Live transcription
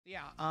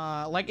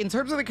Yeah, like in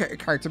terms of the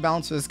character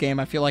balance of this game,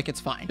 I feel like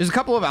it's fine. There's a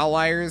couple of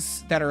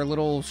outliers that are a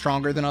little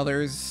stronger than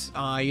others.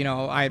 You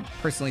know, I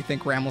personally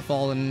think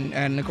Ramlethal and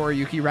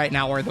Nagoriyuki right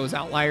now are those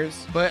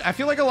outliers. But I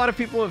feel like a lot of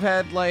people have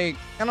had, like,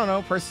 I don't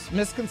know,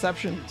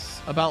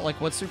 misconceptions about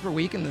like what's super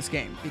weak in this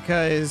game.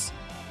 Because,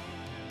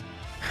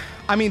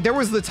 I mean, there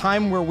was the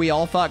time where we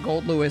all thought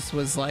Gold Lewis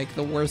was like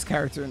the worst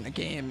character in the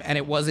game, and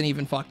it wasn't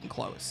even fucking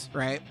close,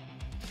 right?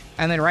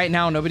 And then right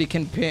now, nobody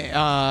can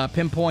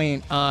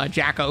pinpoint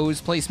Jack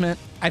O's placement.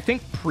 I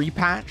think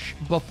pre-patch,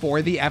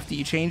 before the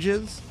FD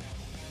changes,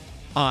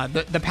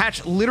 the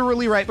patch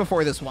literally right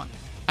before this one,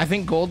 I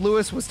think Gold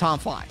Lewis was Tom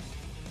Fly.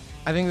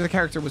 I think the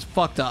character was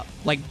fucked up,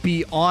 like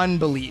beyond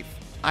belief.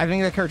 I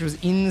think the character was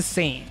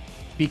insane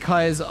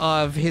because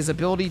of his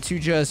ability to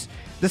just,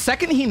 the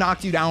second he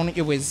knocked you down,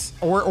 it was,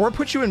 or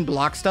put you in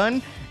block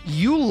stun,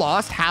 you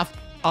lost half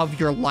of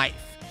your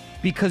life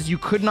because you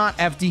could not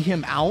FD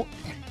him out.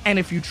 And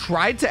if you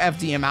tried to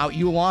FD him out,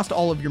 you lost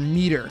all of your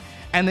meter.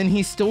 And then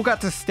he still got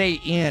to stay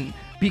in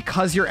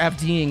because you're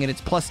FDing, and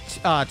it's plus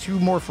 2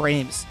 more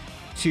frames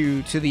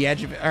to the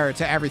edge of it, or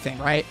to everything,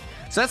 right?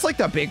 So that's like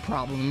the big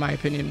problem, in my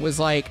opinion, was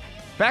like,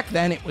 back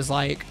then it was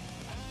like,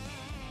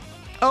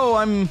 oh,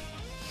 I'm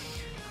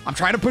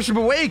trying to push him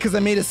away because I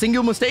made a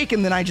single mistake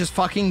and then I just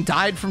fucking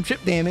died from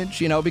chip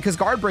damage, you know, because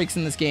guard breaks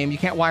in this game, you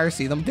can't wire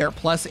see them. They're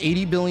plus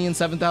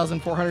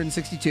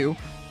 80,007,462,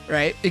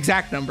 right?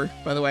 Exact number,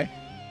 by the way.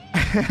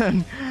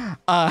 And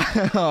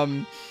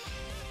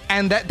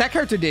that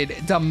character did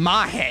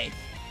Damahe.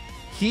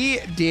 He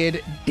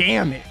did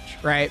damage,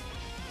 right?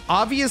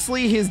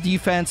 Obviously his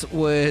defense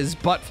was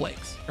butt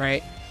flakes,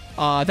 right?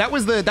 That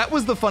was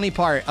the funny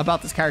part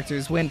about this character,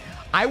 is when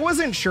I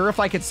wasn't sure if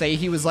I could say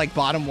he was like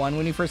bottom 1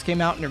 when he first came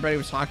out and everybody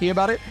was talking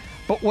about it,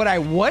 but what I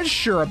was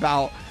sure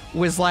about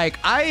was like,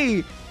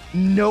 I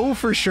know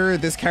for sure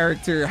this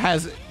character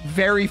has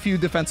very few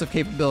defensive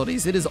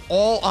capabilities. It is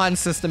all on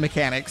system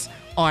mechanics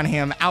on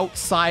him,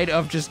 outside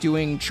of just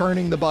doing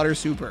churning the butter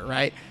super,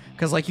 right?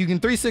 Because like you can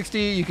 360,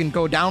 you can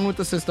go down with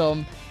the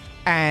system,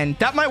 and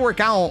that might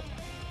work out,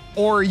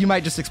 or you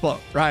might just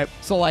explode, right?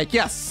 So like,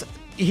 yes,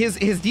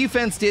 his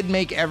defense did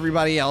make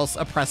everybody else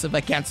oppressive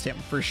against him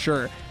for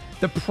sure.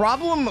 The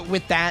problem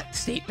with that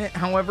statement,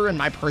 however, in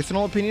my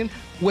personal opinion,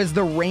 was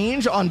the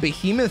range on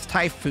Behemoth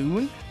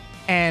Typhoon,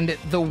 and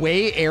the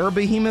way Air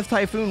Behemoth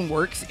Typhoon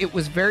works. It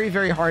was very,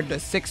 very hard to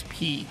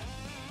 6P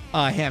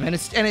him, and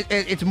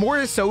it's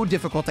more so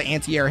difficult to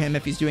anti-air him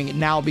if he's doing it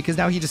now, because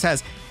now he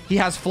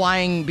has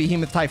flying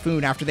Behemoth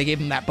Typhoon after they gave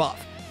him that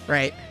buff,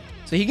 right?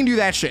 So he can do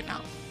that shit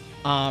now.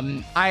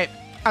 I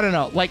don't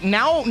know, like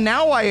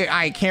now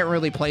I can't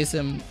really place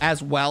him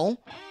as well.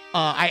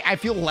 I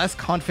feel less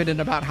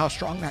confident about how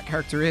strong that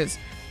character is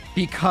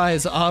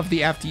because of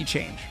the FD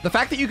change. The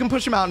fact that you can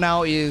push him out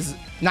now is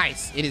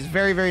nice. It is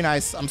very, very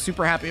nice. I'm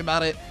super happy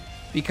about it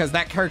because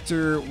that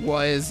character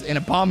was an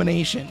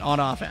abomination on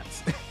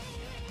offense.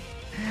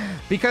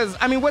 Because,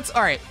 I mean, all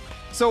right,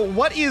 so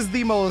what is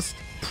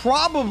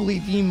probably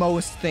the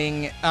most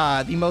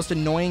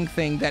annoying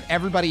thing that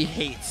everybody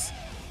hates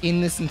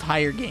in this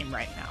entire game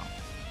right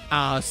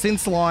now?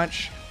 Since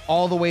launch,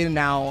 all the way to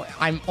now,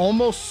 I'm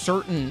almost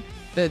certain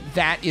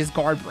that is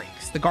guard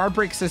breaks. The guard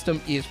break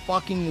system is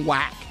fucking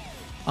whack.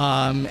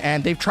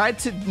 And they've tried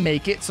to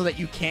make it so that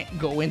you can't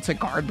go into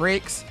guard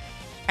breaks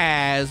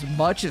as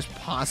much as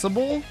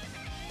possible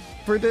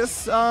for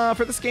this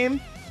game.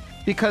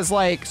 Because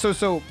like,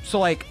 so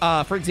like,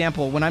 for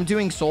example, when I'm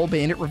doing Soul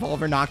Bandit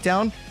Revolver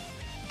Knockdown,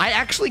 I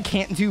actually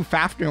can't do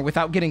Fafnir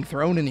without getting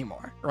thrown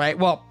anymore, right?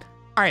 Well,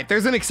 all right,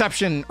 there's an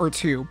exception or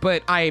two,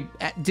 but I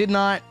did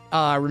not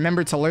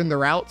remember to learn the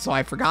route, so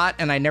I forgot,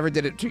 and I never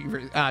did it to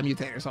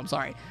Mutator, so I'm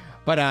sorry.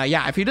 But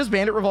yeah, if he does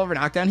Bandit Revolver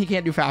Knockdown, he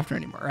can't do Fafnir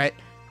anymore, right?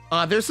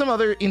 There's some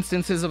other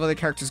instances of other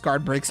characters'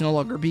 guard breaks no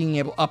longer being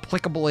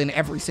applicable in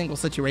every single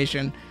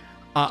situation,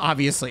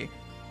 obviously.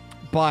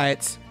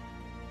 But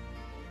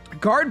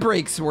guard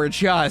breaks are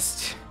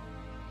just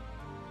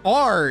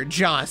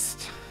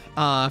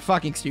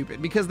fucking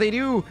stupid because they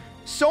do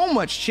so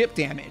much chip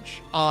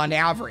damage on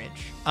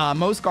average.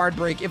 Most guard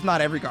break, if not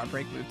every guard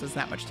break move, does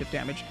that much chip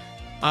damage.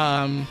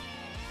 So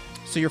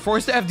you're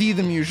forced to FD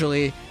them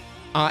usually.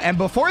 And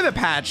before the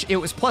patch, it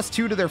was +2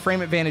 to their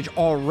frame advantage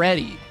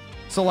already.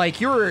 So like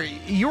you were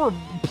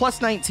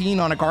 +19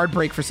 on a guard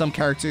break for some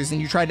characters, and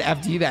you tried to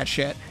FD that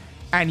shit,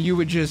 and you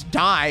would just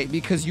die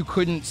because you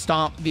couldn't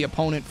stomp the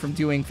opponent from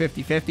doing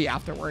 50-50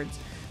 afterwards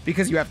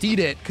because you FD'd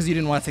it because you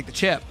didn't want to take the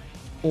chip.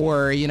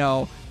 Or, you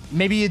know,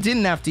 maybe you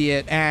didn't FD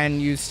it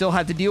and you still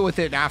had to deal with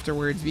it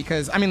afterwards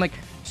because, I mean, like,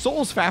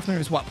 Soul's Fafnir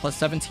is what,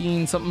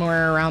 +17,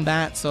 somewhere around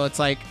that. So it's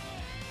like,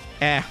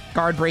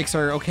 guard breaks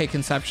are okay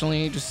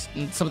conceptually, just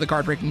some of the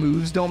guard break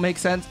moves don't make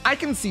sense. I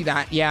can see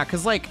that, yeah,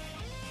 because, like,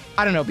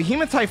 I don't know,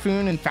 Behemoth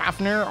Typhoon and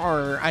Fafnir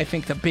are, I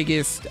think, the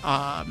biggest,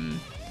 are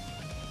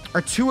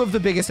two of the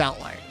biggest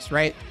outliers,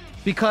 right?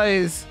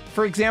 Because,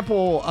 for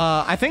example,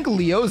 I think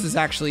Leo's is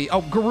actually,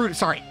 Garuda,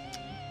 sorry.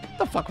 What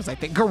the fuck was I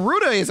thinking?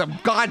 Garuda is a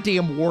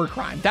goddamn war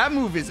crime. That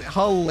move is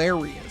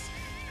hilarious.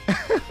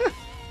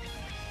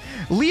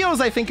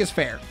 Leo's, I think, is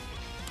fair.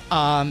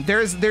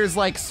 There's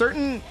like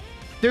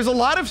there's a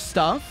lot of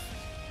stuff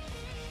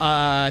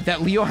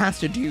that Leo has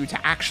to do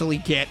to actually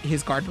get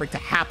his guard break to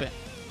happen,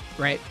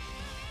 right?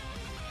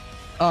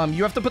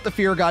 You have to put the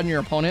fear of God in your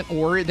opponent,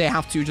 or they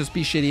have to just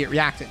be shitty at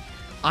reacting.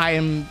 I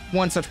am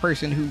one such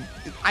person who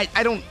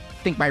I don't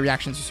think my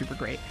reactions are super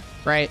great,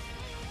 right?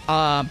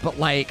 But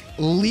like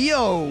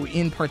Leo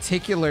in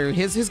particular,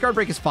 his guard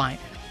break is fine.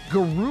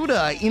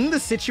 Garuda, in the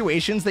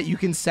situations that you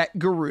can set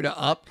Garuda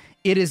up,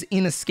 it is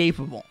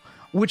inescapable,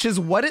 which is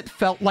what it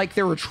felt like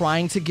they were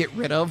trying to get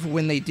rid of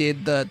when they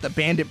did the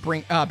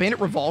Bandit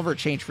Revolver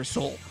change for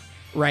Soul,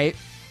 right?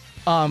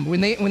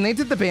 When they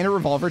did the Bandit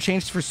Revolver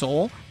change for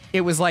Soul,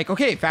 it was like,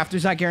 okay,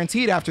 Fafner's not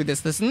guaranteed after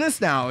this, and this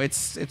now.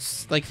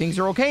 It's like things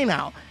are okay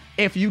now.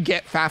 If you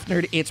get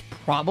Fafnered, it's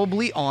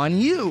probably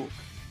on you,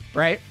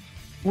 right?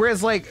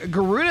 Whereas like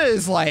Garuda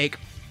is like,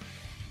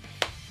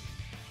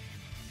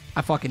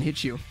 I fucking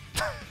hit you.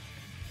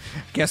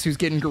 Guess who's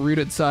getting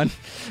Garuda'd, son?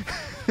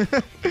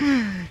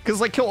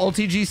 Because like kill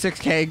LTG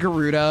 6k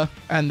Garuda,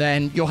 and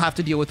then you'll have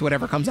to deal with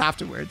whatever comes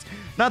afterwards.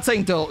 Not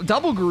saying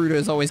double Garuda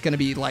is always going to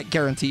be like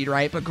guaranteed,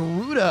 right? But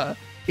Garuda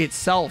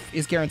itself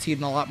is guaranteed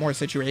in a lot more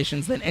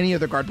situations than any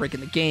other guard break in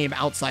the game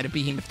outside of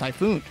Behemoth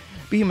Typhoon.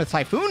 Behemoth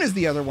Typhoon is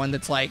the other one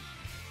that's like,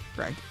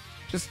 Greg,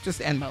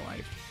 just end my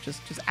life.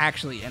 Just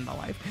actually end my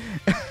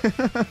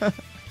life.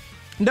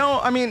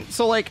 No, I mean,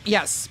 so like,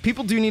 yes,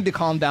 people do need to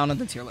calm down on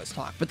the tier list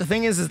talk, but the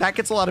thing is that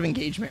gets a lot of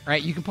engagement,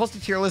 right? You can post a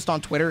tier list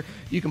on Twitter,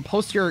 you can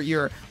post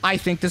your I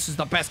think this is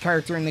the best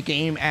character in the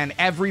game, and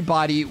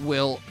everybody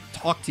will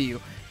talk to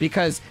you,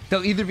 because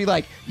they'll either be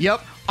like,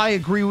 yep, I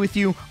agree with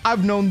you,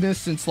 I've known this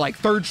since like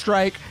Third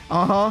Strike,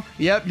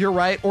 yep, you're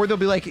right, or they'll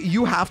be like,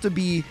 you have to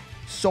be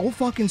so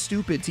fucking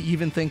stupid to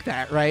even think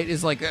that, right?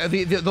 Is like,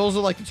 those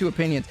are like the two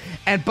opinions,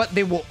 but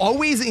they will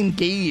always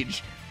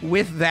engage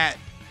with that,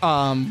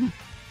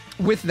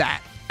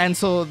 and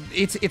so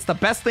it's the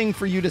best thing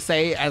for you to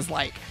say as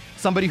like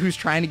somebody who's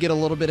trying to get a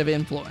little bit of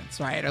influence,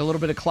 right? A little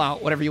bit of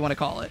clout, whatever you want to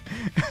call it.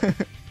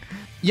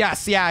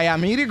 Yes, yeah.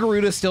 Media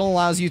Garuda still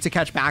allows you to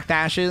catch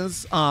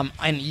backdashes,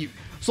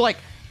 so like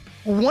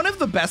one of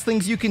the best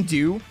things you can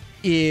do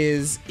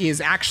is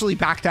actually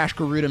backdash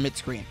Garuda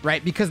mid-screen,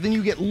 right? Because then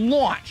you get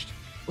launched,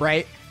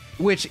 right?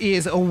 Which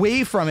is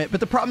away from it.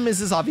 But the problem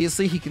is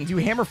obviously he can do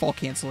Hammerfall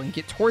cancel and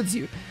get towards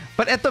you.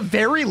 But at the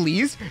very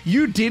least,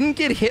 you didn't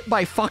get hit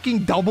by fucking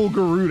double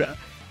Garuda.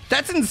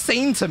 That's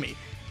insane to me.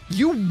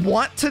 You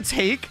want to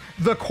take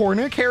the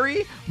corner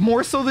carry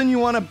more so than you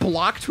want to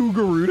block two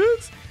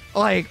Garudas?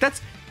 Like,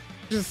 that's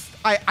just,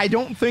 I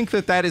don't think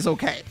that is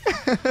okay.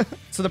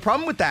 So the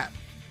problem with that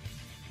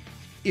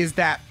is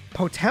that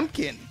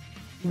Potemkin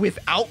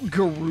without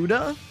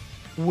Garuda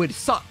would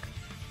suck.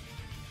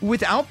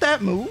 Without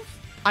that move,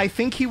 I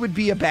think he would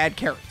be a bad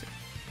character.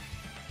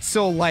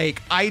 So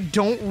like, I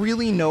don't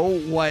really know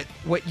what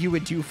you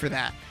would do for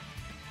that.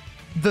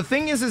 The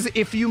thing is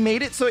if you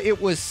made it so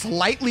it was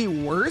slightly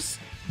worse,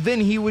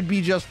 then he would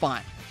be just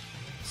fine.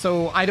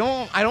 So I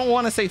don't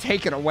want to say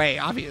take it away,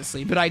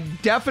 obviously, but I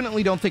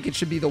definitely don't think it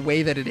should be the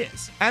way that it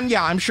is. And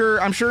yeah, I'm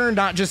sure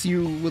not just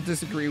you will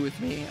disagree with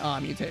me,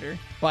 Mutator,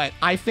 but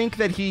I think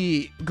that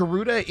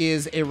Garuda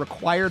is a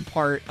required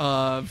part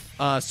of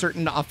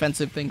certain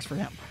offensive things for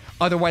him.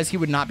 Otherwise, he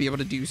would not be able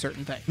to do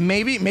certain things.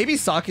 Maybe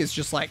suck is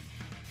just like,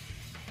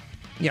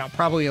 you know,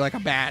 probably like a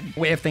bad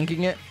way of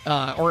thinking it,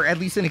 or at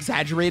least an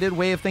exaggerated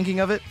way of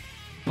thinking of it.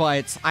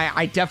 But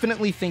I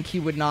definitely think he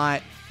would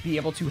not be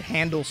able to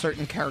handle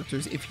certain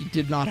characters if he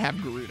did not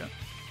have Garuda,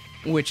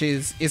 which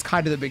is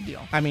kind of the big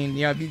deal. I mean,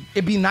 yeah,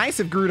 it'd be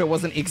nice if Garuda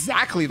wasn't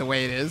exactly the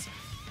way it is.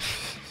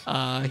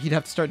 He'd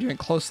have to start doing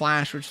close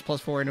slash, which is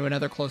 +4 into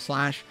another close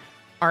slash.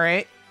 All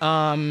right.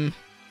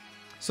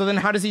 So then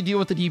how does he deal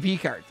with the DP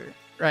character?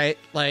 Right?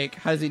 Like,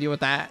 how does he deal with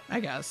that? I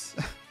guess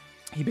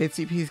he baits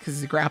CPs because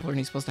he's a grappler and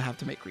he's supposed to have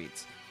to make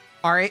reads.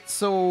 All right.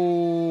 So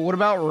what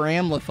about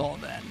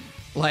Ramlethal then?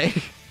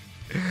 Like,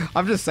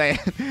 I'm just saying,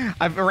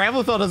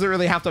 Ramlethal doesn't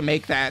really have to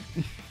make that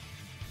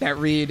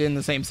read in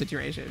the same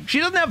situation. She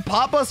doesn't have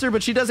Pop Buster,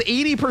 but she does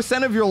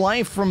 80% of your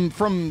life from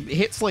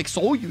hits like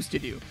Soul used to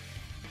do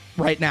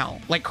right now,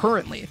 like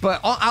currently.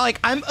 But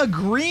I'm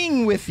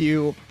agreeing with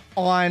you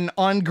on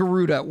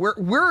Garuda.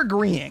 We're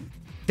agreeing.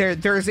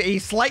 There's a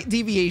slight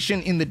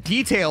deviation in the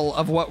detail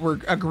of what we're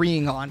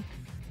agreeing on.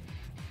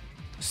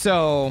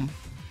 So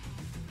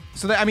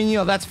that, I mean, you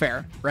know, that's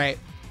fair, right?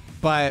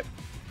 But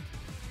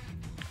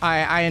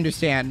I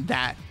understand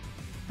that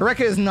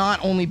Hereka is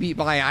not only beat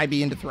by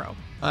IB into throw.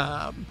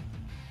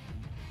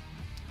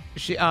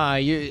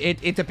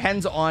 It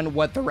depends on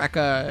what the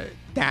Rekka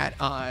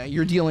that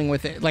you're dealing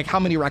with, it, like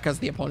how many Rekkas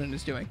the opponent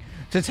is doing,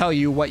 to tell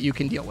you what you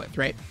can deal with,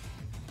 right?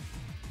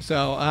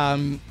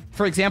 So,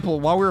 for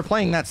example, while we were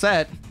playing that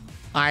set,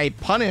 I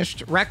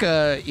punished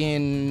Rekka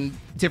in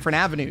different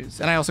avenues,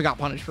 and I also got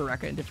punished for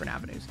Rekka in different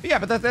avenues. But yeah,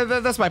 but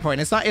that's my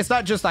point. It's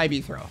not just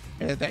IB throw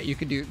that you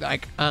could do.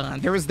 Like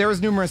there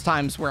was numerous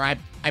times where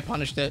I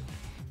punished it.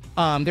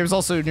 There was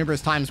also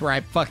numerous times where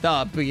I fucked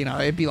up, but you know,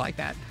 it'd be like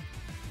that.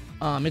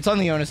 It's on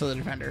the onus of the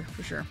defender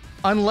for sure.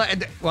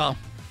 Unless, well,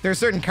 There are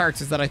certain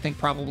characters that I think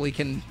probably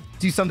can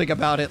do something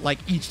about it like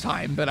each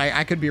time, but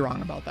I could be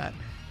wrong about that.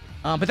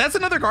 But that's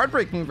another guard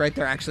break move right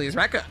there, actually, is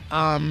Rekka.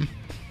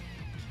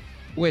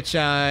 Which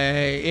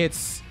they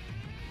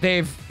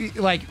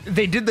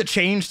did the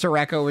change to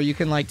Rekka where you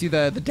can like do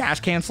the dash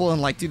cancel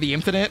and like do the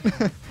infinite.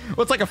 Well,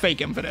 it's like a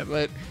fake infinite,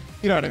 but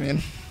you know what I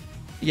mean.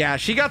 Yeah,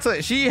 she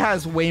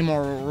has way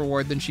more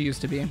reward than she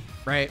used to be,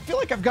 right? I feel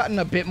like I've gotten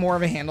a bit more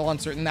of a handle on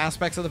certain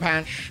aspects of the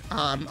patch.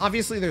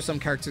 Obviously, there's some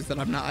characters that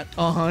I'm not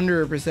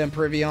 100%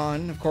 privy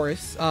on, of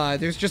course.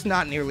 There's just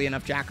not nearly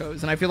enough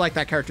Jackos, and I feel like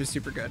that character is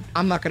super good.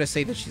 I'm not going to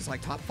say that she's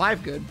like top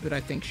 5 good, but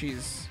I think she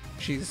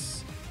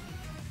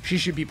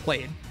should be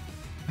played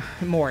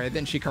more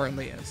than she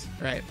currently is,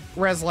 right?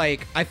 Whereas,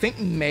 like, I think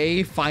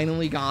Mei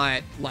finally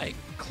got, like,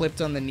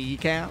 clipped on the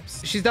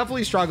kneecaps. She's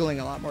definitely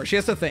struggling a lot more. She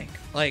has to think.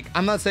 Like,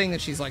 I'm not saying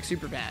that she's like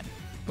super bad,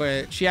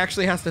 but she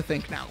actually has to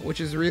think now, which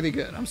is really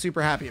good. I'm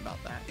super happy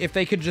about that. If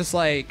they could just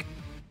like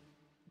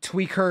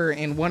tweak her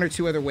in 1 or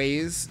 2 other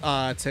ways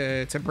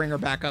to bring her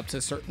back up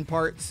to certain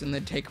parts and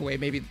then take away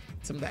maybe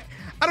some of that.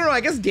 I don't know,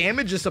 I guess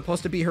damage is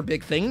supposed to be her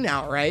big thing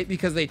now, right?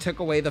 Because they took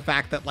away the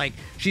fact that like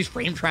she's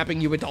frame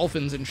trapping you with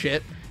dolphins and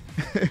shit.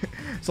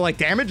 So like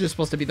damage is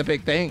supposed to be the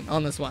big thing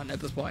on this one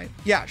at this point.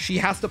 Yeah, she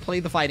has to play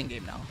the fighting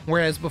game now.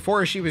 Whereas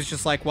before she was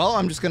just like, well,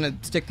 I'm just gonna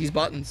stick these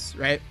buttons,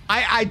 right?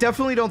 I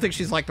definitely don't think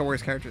she's like the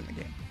worst character in the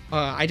game.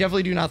 I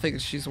definitely do not think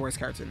she's the worst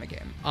character in the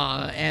game.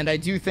 And I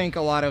do think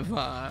a lot of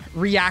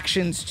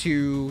reactions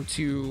to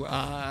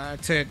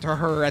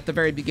her at the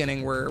very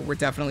beginning were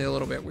definitely a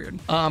little bit weird.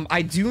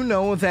 I do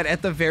know that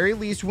at the very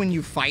least when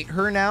you fight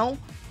her now,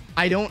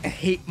 I don't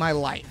hate my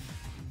life.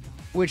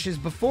 Which is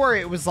before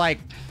it was like,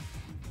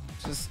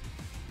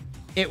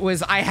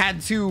 I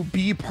had to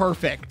be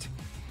perfect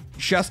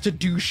just to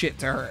do shit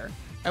to her.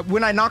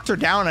 When I knocked her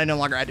down, I no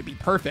longer had to be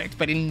perfect,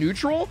 but in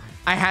neutral,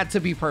 I had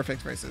to be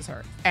perfect versus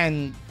her.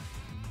 And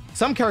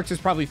some characters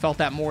probably felt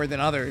that more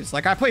than others.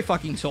 Like I play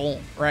fucking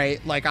Soul,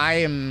 right? Like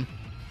I'm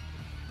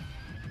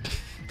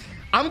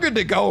good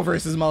to go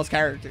versus most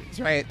characters,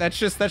 right? That's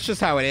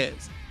just how it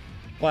is.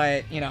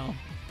 But you know,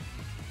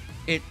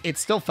 it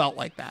still felt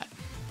like that.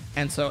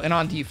 And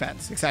on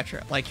defense,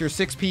 etc. Like your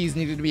 6Ps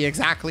needed to be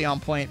exactly on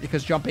point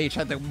because Jump H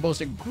had the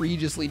most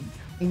egregiously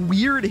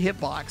weird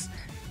hitbox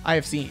I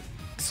have seen.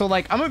 So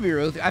like, I'm gonna be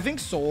real with you. I think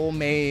Soul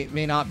may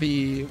not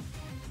be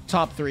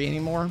top 3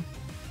 anymore,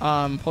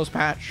 post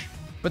patch.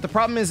 But the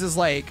problem is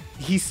like,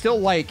 he's still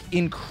like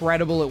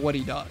incredible at what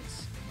he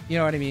does. You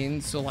know what I mean?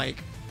 So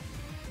like,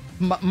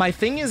 my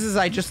thing is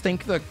I just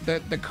think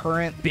the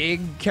current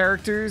big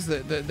characters,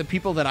 the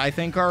people that I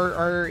think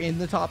are in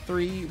the top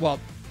 3, well,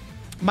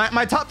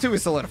 my top 2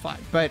 is solidified,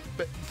 but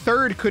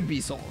 3rd could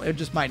be Soul. It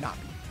just might not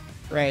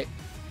be, right?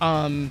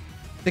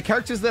 The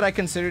characters that I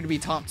consider to be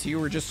top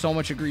 2 are just so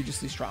much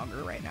egregiously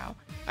stronger right now.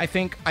 I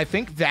think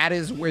that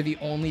is where the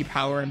only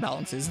power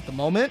imbalance is at the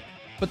moment.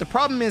 But the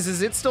problem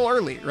is it's still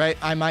early, right?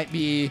 I might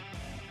be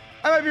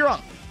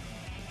wrong.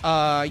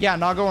 Yeah,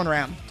 Nago and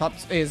Ram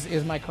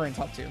is my current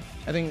top 2.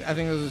 I think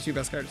those are the 2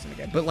 best characters in the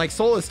game. But like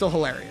Soul is still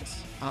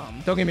hilarious.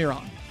 Don't get me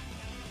wrong.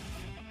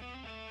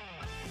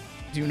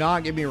 Do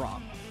not get me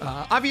wrong.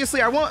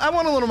 Obviously, I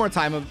want a little more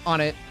time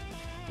on it,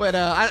 but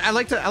I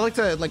like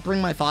to like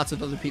bring my thoughts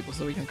with other people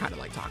so we can kind of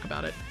like talk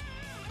about it.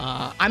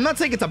 I'm not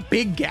saying it's a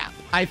big gap.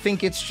 I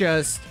think it's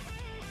just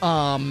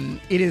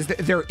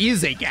there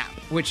is a gap,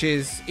 which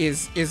is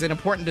an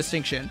important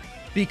distinction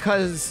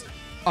because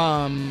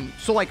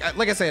so like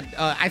I said,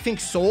 I think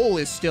Soul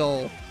is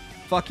still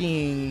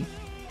fucking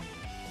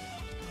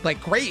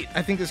like great.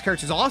 I think this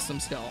character is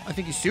awesome still. I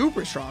think he's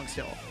super strong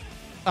still.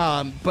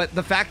 But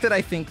the fact that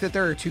I think that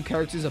there are 2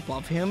 characters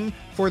above him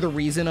for the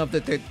reason of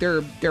that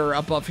they're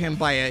above him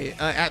by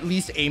at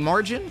least a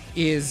margin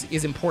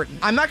is important.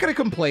 I'm not going to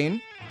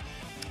complain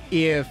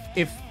if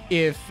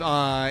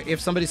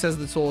somebody says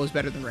that Soul is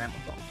better than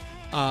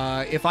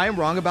Ramlethal. If I am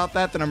wrong about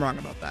that, then I'm wrong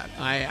about that.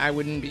 I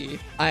wouldn't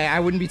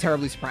be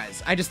terribly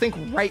surprised. I just think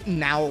right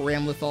now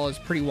Ramlethal is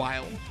pretty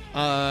wild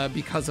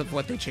because of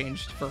what they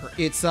changed for her.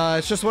 It's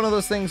just one of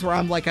those things where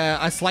I'm like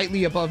a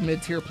slightly above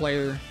mid-tier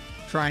player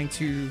trying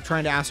to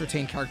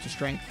ascertain character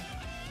strength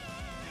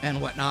and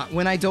whatnot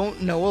when I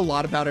don't know a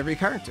lot about every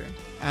character,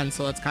 and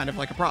so that's kind of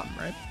like a problem,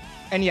 right?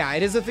 And yeah,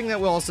 it is a thing that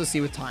we'll also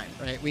see with time,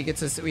 right? We get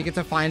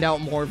to find out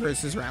more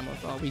versus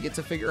Ramlethal. We get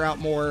to figure out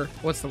more.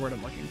 What's the word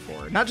I'm looking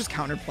for? Not just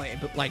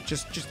counterplay, but like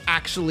just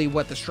actually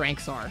what the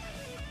strengths are,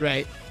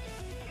 right?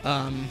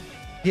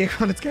 The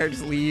opponent's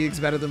character's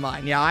league's better than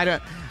mine. Yeah,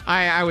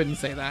 I wouldn't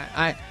say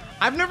that.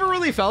 I've never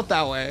really felt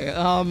that way.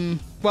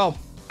 Well,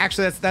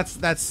 actually,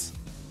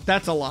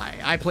 that's a lie.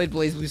 I played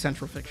BlazBlue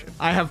Central Fiction.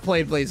 I have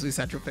played BlazBlue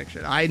Central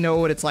Fiction. I know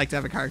what it's like to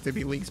have a character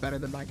be leagues better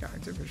than my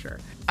character for sure.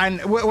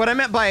 And what I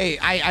meant by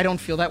I don't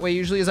feel that way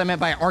usually is I meant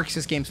by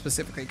Arxis games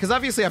specifically. Because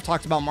obviously I've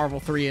talked about Marvel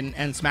 3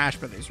 and Smash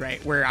Brothers,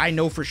 right? Where I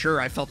know for sure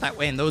I felt that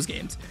way in those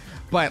games.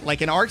 But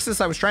like in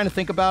Arxis, I was trying to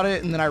think about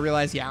it and then I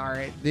realized, yeah, all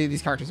right,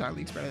 these characters are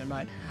leagues better than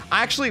mine.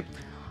 I'm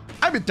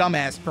a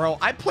dumbass, bro.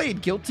 I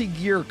played Guilty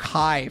Gear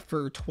Kai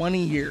for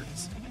 20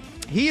 years.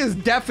 he has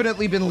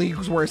definitely been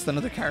leagues worse than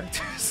other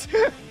characters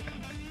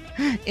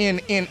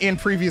in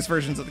previous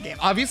versions of the game.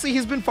 Obviously,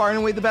 he's been far and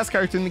away the best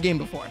character in the game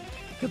before.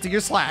 Guilty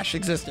Gear Slash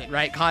existed,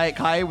 right?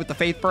 Kai with the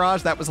Faith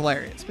Barrage, that was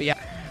hilarious. But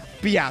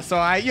yeah, so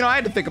I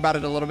had to think about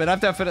it a little bit.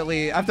 I've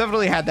definitely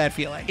had that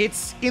feeling.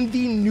 It's in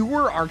the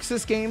newer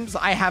Arxis games,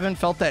 I haven't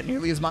felt that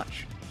nearly as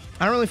much.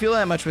 I don't really feel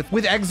that much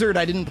with Exert.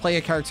 I didn't play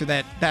a character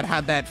that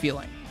had that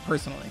feeling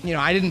personally. You know,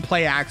 I didn't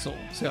play Axel,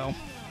 so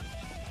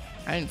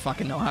I didn't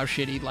fucking know how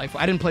shitty life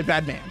was. I didn't play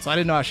Badman, so I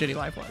didn't know how shitty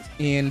life was.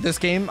 In this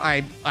game,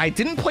 I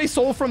didn't play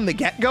Soul from the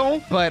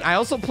get-go, but I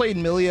also played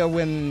Milia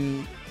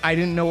when I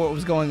didn't know what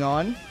was going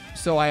on.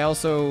 So I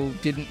also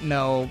didn't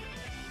know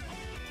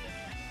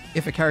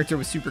if a character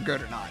was super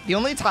good or not. The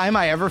only time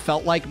I ever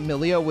felt like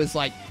Milia was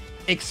like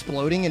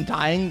exploding and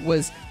dying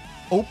was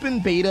open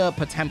beta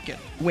Potemkin.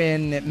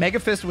 When Mega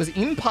Fist was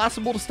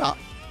impossible to stop,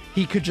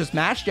 he could just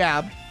mash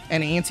jab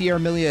and anti-air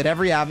Milia at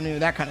every avenue,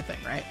 that kind of thing,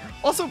 right?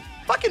 Also,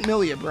 fucking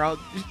Milia, bro.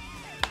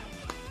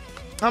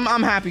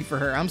 I'm happy for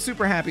her. I'm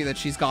super happy that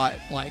she's got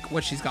like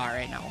what she's got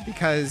right now,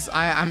 because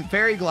I'm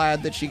very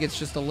glad that she gets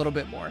just a little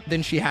bit more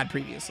than she had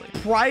previously.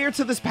 Prior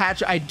to this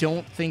patch, I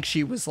don't think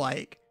she was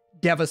like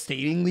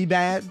devastatingly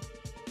bad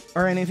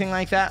or anything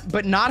like that,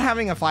 but not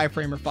having a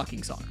 5-framer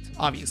fucking sucked.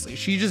 Obviously,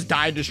 she just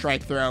died to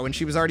strike throw, and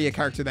she was already a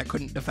character that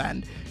couldn't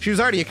defend. She was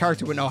already a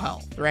character with no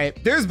health,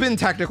 right? There's been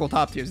technical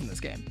top tiers in this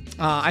game.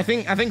 I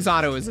think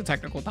Zato is a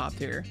technical top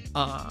tier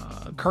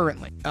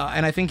currently,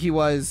 and I think he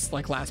was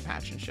like last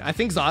patch and shit. I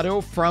think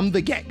Zato from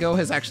the get-go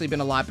has actually been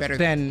a lot better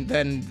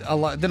than a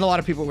lot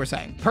of people were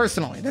saying.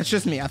 Personally, that's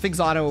just me. I think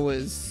Zato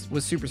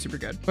was super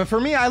good. But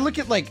for me, I look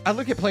at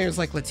players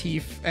like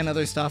Latif and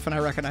other stuff, and I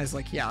recognize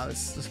like, yeah,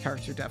 this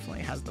character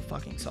definitely has the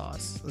fucking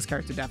sauce. This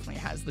character definitely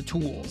has the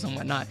tools and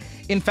whatnot.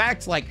 In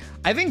fact, like,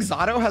 I think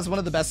Zato has one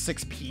of the best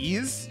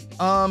 6Ps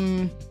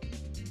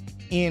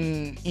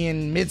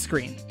in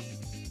mid-screen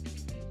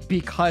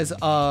because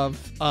of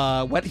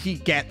what he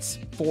gets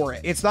for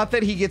it. It's not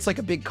that he gets like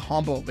a big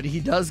combo, but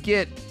he does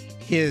get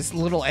his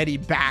little Eddie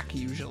back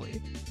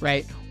usually,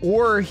 right?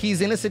 Or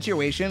he's in a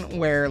situation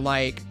where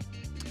like,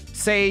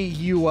 say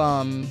you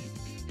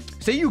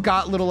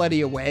got little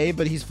Eddie away,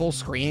 but he's full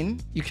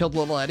screen, you killed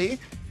little Eddie.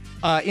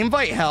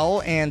 Invite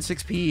Hell and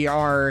 6P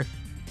are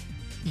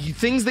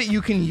things that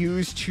you can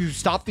use to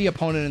stop the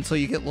opponent until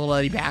you get little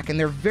Eddie back, and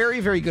they're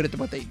very good at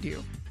what they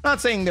do. Not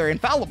saying they're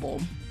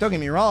infallible, don't get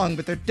me wrong,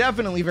 but they're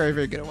definitely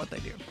very good at what they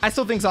do. I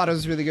still think Zato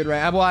is really good,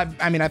 right? Well,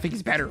 I mean, I think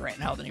he's better right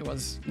now than he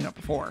was, you know,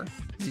 before.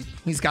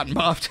 He's gotten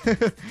buffed.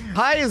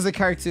 Kai is a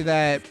character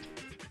that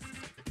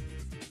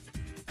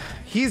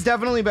he's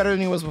definitely better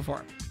than he was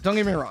before. Don't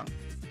get me wrong.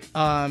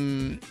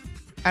 And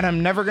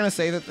I'm never gonna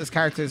say that this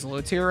character is low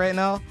tier right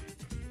now,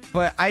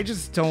 but I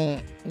just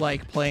don't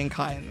like playing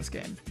Kai in this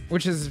game,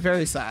 which is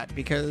very sad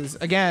because,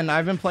 again,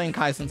 I've been playing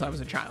Kai since I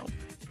was a child.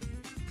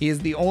 He is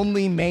the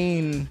only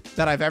main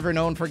that I've ever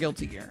known for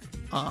Guilty Gear.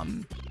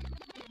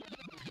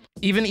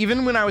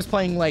 Even when I was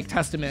playing like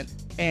Testament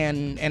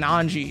and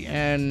Anji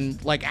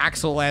and like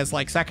Axel as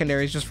like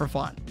secondaries just for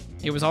fun,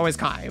 it was always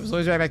Kai. It was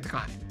always right back to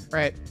Kai,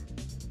 right?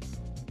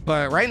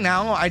 But right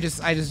now, I just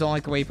don't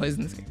like the way he plays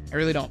in this game. I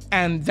really don't.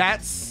 And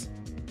that's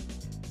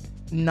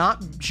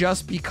not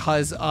just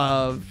because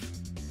of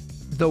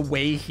the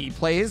way he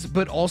plays,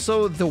 but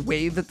also the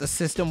way that the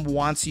system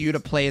wants you to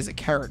play as a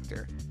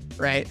character,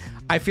 right?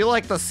 I feel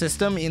like the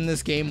system in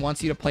this game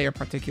wants you to play a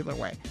particular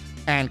way,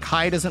 and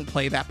Kai doesn't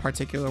play that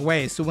particular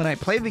way. So when I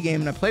play the game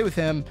and I play with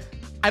him,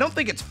 I don't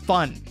think it's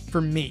fun for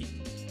me.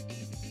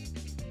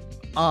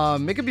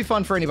 It could be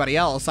fun for anybody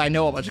else. I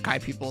know a bunch of Kai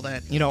people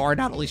that, you know, are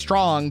not only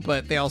strong,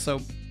 but they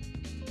also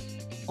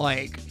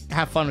like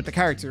have fun with the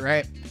character,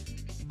 right?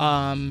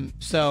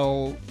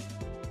 So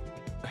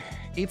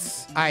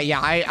it's,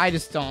 I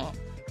just don't.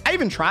 I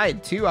even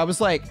tried too. I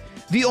was like,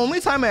 the only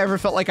time I ever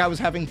felt like I was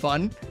having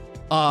fun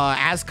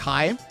as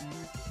Kai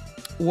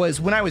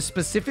was when I was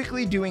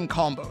specifically doing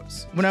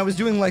combos. When I was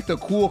doing like the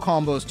cool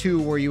combos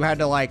too, where you had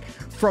to like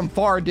from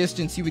far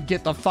distance, you would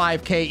get the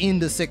 5K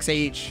into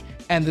 6H,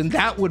 and then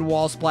that would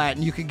wall splat,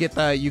 and you could get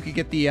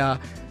the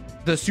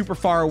super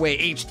far away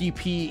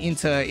HDP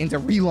into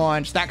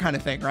relaunch, that kind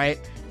of thing, right?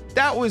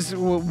 That was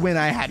when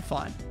I had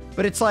fun.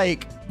 But it's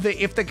like,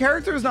 if the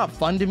character is not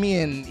fun to me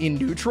in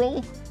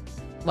neutral,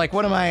 like,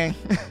 what am I?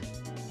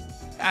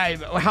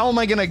 How am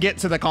I gonna get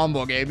to the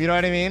combo game? You know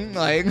what I mean?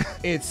 Like,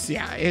 it's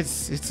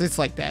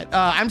like that.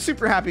 I'm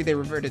super happy they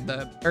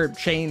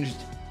changed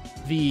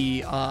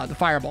the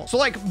fireball. So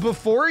like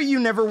before, you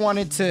never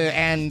wanted to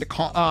end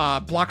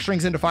block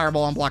strings into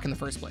fireball on block in the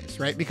first place,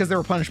 right? Because they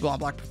were punishable on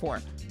block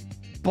before.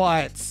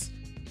 But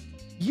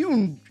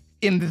in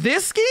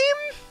this game,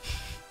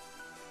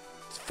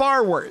 it's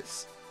far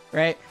worse,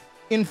 right?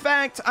 In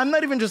fact, I'm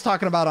not even just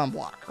talking about on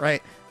block,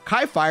 right?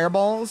 Kai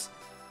fireballs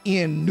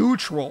in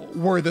neutral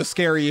were the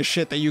scariest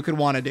shit that you could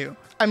want to do.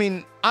 I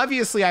mean,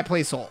 obviously I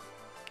play Soul,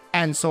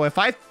 and so if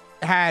I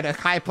had a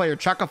Kai player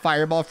chuck a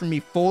fireball from me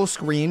full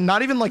screen,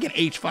 not even like an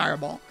H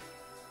fireball,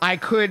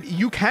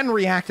 you can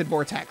react at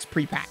Vortex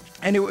pre-patch,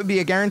 and it would be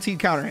a guaranteed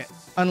counter hit.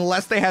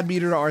 unless they had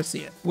meter to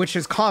RC it, which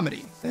is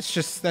comedy. That's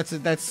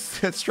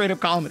straight up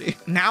comedy.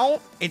 Now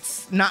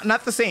it's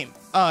not the same.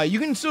 You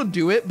can still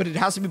do it, but it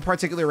has to be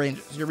particular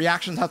ranges. Your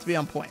reactions have to be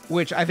on point,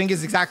 which I think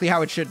is exactly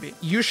how it should be.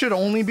 You should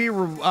only be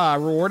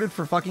rewarded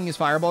for fucking his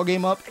fireball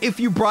game up if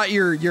you brought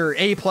your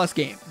A+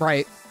 game,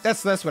 right?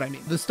 That's what I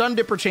mean. The stun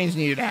dipper change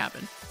needed to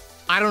happen.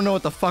 I don't know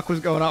what the fuck was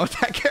going on with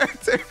that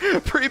character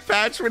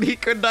pre-patch when he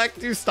could not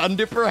do stun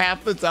dipper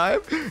half the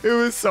time. It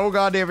was so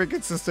goddamn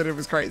inconsistent. It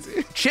was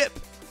crazy. Chip.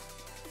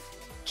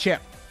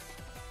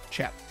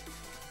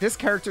 This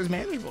character is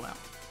manageable now.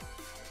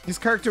 This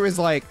character is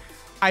like,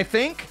 I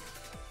think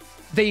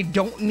they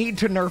don't need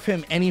to nerf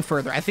him any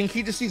further. I think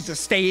he just needs to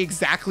stay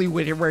exactly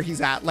where he's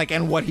at, like,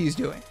 and what he's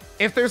doing.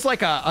 If there's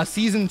like a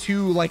season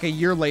 2, like a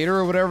year later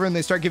or whatever, and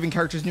they start giving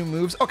characters new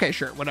moves, okay,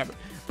 sure, whatever.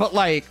 But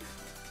like,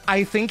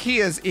 I think he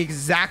is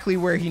exactly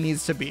where he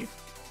needs to be.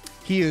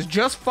 He is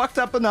just fucked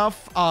up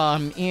enough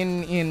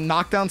in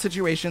knockdown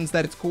situations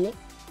that it's cool,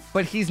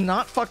 but he's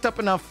not fucked up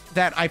enough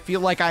that I feel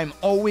like I'm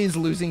always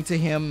losing to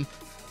him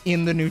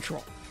in the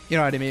neutral. You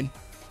know what I mean?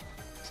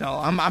 So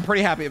I'm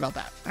pretty happy about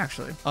that,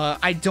 actually.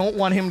 I don't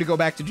want him to go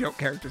back to joke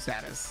character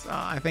status.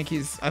 I think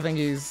it's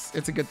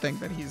a good thing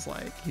that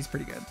he's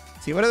pretty good.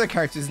 See, what other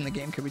characters in the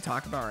game could we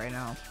talk about right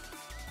now?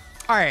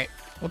 All right,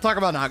 we'll talk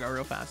about Nago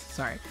real fast.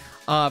 Sorry,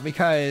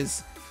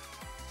 because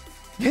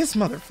this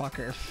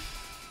motherfucker,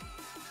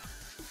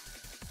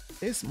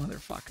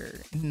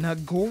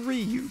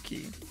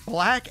 Nagoriyuki,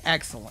 Black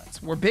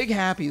Excellence. We're big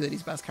happy that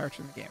he's best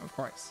character in the game, of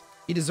course.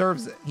 He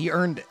deserves it. He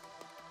earned it.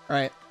 All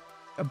right.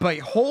 But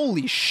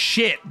holy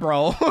shit,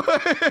 bro.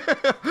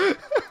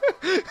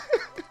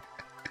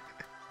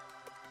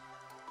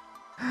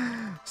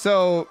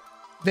 So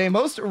they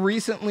most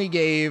recently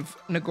gave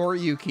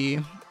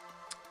Nagoriyuki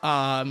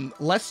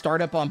less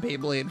startup on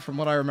Beyblade from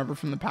what I remember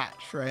from the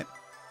patch, right?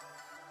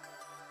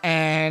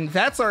 And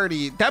that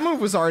move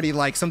was already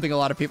like something a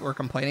lot of people were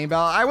complaining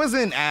about. I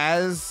wasn't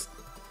as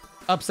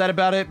upset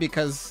about it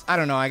because, I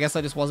don't know, I guess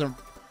I just wasn't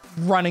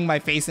running my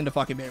face into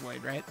fucking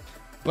Beyblade, right?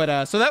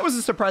 But so that was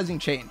a surprising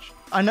change.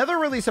 Another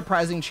really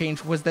surprising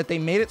change was that they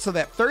made it so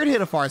that third hit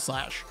of Far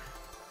Slash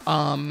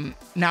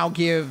now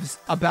gives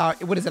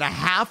about, what is it, a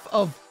half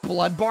of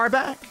blood bar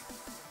back?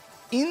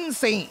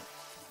 Insane.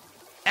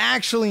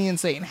 Actually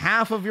insane.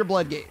 Half of your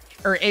blood gauge,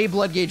 or a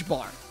blood gauge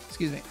bar,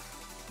 excuse me.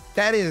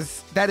 That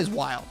is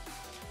wild.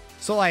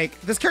 So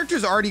like, this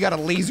character's already got a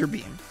laser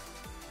beam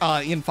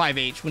in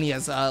 5H when he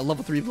has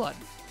level 3 blood.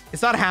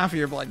 It's not half of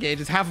your blood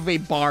gauge, it's half of a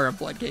bar of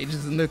blood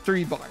gauges, and they're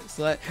 3 bars.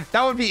 So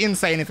that would be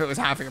insane if it was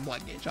half of your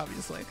blood gauge,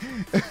 obviously.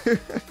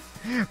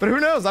 But who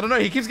knows? I don't know.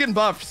 He keeps getting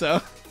buffed,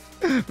 so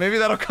maybe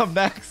that'll come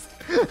next.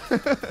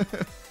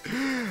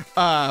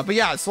 But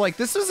yeah, so like,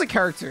 this was a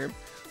character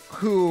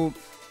who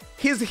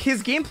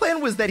his game plan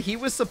was that he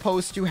was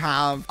supposed to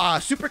have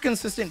super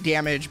consistent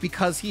damage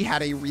because he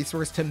had a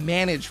resource to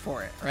manage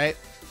for it, right?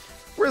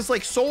 Whereas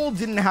like Soul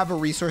didn't have a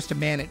resource to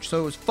manage,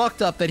 so it was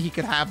fucked up that he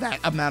could have that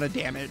amount of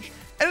damage.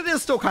 And it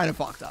is still kind of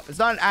fucked up. It's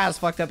not as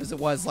fucked up as it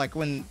was like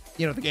when,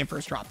 you know, the game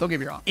first dropped. Don't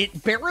get me wrong.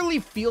 It barely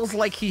feels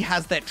like he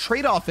has that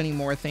trade-off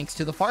anymore thanks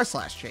to the Far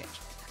Slash change.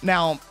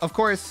 Now, of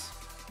course,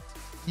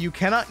 you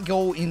cannot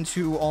go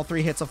into all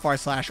 3 hits of Far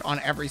Slash on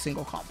every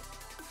single combo.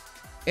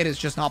 It is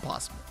just not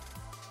possible.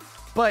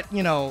 But,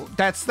 you know,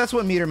 that's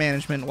what meter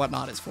management and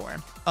whatnot is for.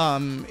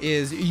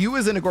 Is you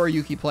as a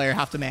Nagoriyuki player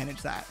have to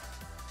manage that.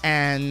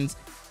 And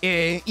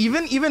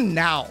even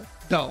now,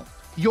 though,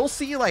 you'll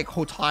see like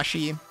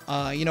Hotashi,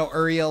 you know,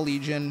 Uriel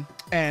Legion,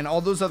 and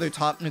all those other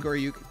top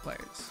Nagoriyuki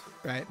players,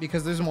 right?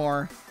 Because there's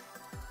more,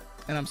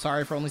 and I'm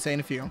sorry for only saying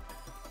a few.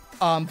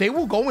 They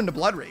will go into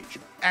Blood Rage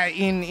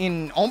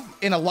in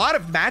a lot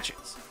of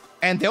matches,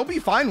 and they'll be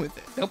fine with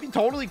it. They'll be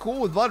totally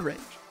cool with Blood Rage,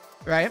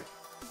 right?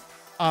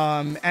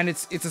 And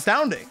it's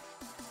astounding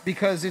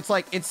because it's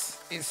like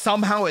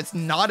somehow it's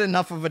not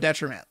enough of a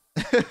detriment,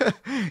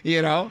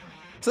 you know.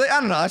 So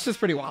I don't know. That's just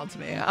pretty wild to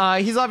me.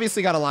 He's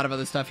obviously got a lot of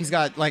other stuff. He's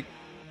got like,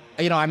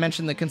 you know, I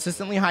mentioned the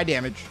consistently high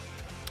damage.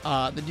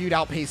 The dude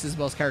outpaces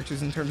most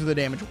characters in terms of the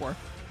damage war.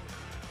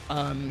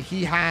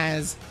 He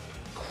has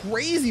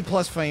crazy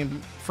plus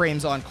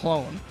frames on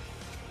clone.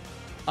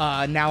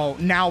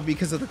 Now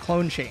because of the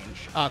clone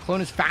change.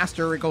 Clone is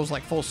faster. It goes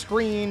like full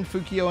screen.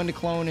 Fukio into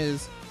clone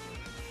is,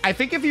 I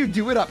think if you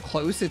do it up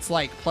close, it's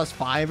like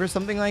 +5 or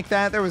something like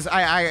that. There was,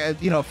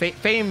 you know,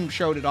 Fame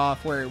showed it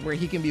off where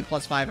he can be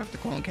 +5 after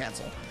clone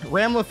cancel.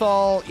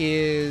 Ramlethal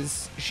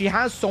is, she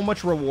has so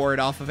much reward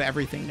off of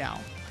everything now.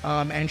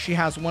 And she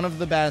has one of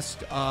the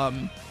best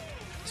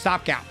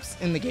stop gaps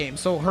in the game.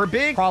 So her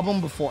big problem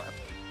before,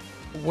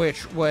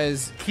 which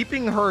was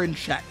keeping her in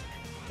check,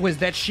 was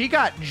that she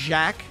got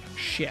jack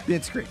shit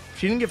mid-screen.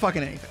 She didn't get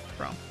fucking anything,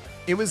 bro.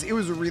 It was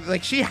really,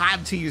 like, she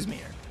had to use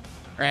meter,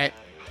 right?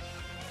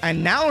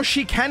 And now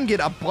she can get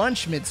a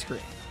bunch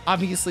mid-screen.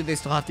 Obviously, they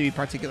still have to be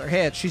particular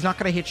hits. She's not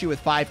going to hit you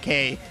with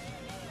 5K,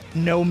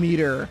 no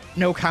meter,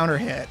 no counter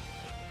hit,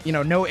 you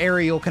know, no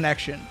aerial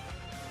connection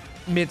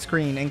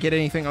mid-screen and get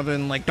anything other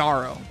than like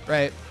Daro,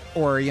 right?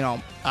 or, you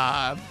know,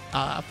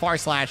 far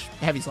slash,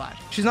 heavy slash.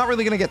 She's not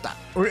really going to get that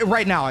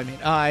right now, I mean,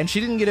 and she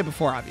didn't get it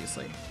before,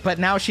 obviously. But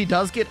now she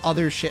does get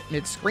other shit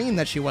mid-screen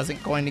that she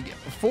wasn't going to get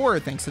before,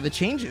 thanks to the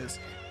changes.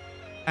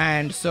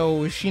 And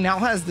so she now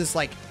has this,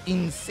 like,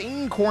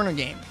 insane corner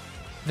game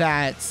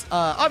that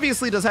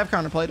obviously does have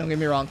counterplay, don't get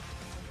me wrong.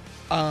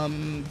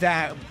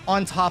 That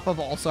on top of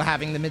also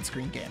having the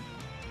mid-screen game,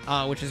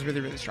 which is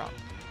really, really strong.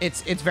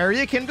 It's very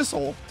akin to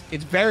Soul.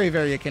 It's very,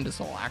 very akin to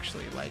Soul,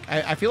 actually. Like,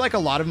 I feel like a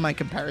lot of my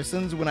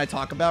comparisons when I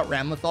talk about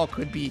Ramlethal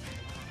could be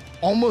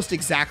almost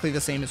exactly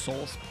the same as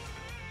Soul's.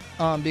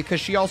 Because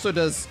she also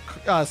does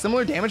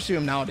similar damage to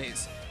him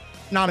nowadays.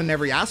 Not in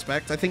every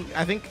aspect. I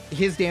think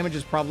his damage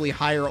is probably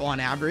higher on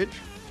average,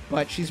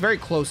 but she's very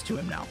close to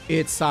him now.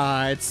 It's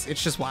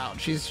just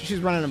wild. She's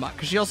running amok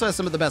because she also has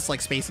some of the best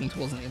like spacing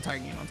tools in the entire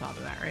game on top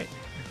of that, right?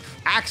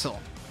 Axel,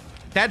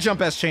 that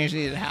jump S change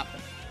needed to happen.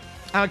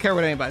 I don't care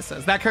what anybody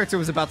says. That character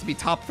was about to be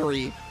top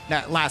 3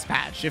 that last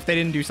patch if they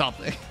didn't do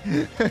something.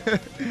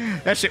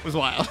 That shit was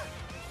wild.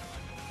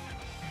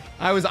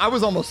 I was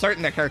almost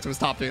certain that character was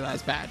top 3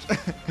 last patch.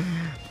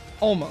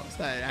 Almost,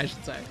 I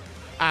should say.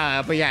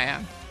 But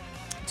yeah.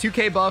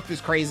 2K buff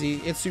is crazy.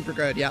 It's super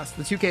good. Yes,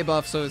 the 2K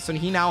buff. So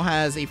he now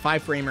has a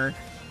 5-framer,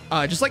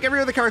 just like every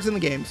other character in the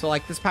game. So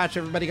like this patch,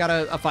 everybody got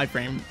a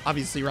 5-frame,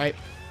 obviously, right?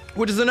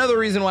 Which is another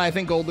reason why I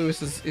think Gold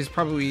Lewis is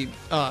probably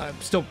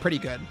still pretty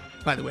good,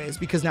 by the way, is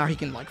because now he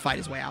can like fight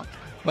his way out.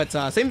 But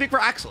same thing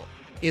for Axel,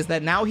 is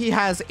that now he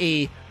has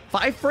a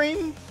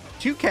 5-frame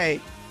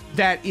 2K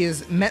that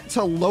is meant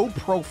to low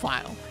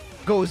profile,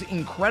 goes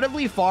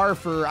incredibly far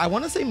for, I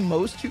want to say,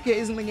 most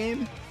 2Ks in the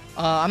game.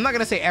 I'm not going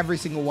to say every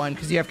single one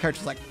because you have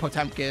characters like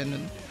Potemkin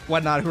and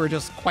whatnot who are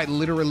just quite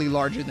literally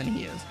larger than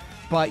he is.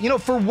 But, you know,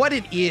 for what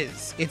it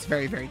is, it's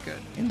very, very good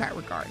in that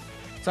regard.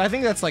 So I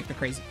think that's like the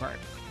crazy part.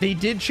 They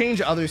did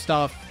change other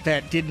stuff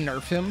that did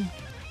nerf him,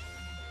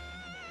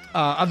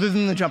 other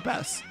than the Jump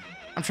S.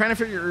 I'm trying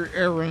to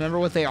remember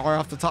what they are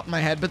off the top of my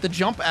head, but the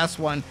Jump S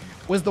one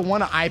was the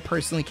one I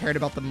personally cared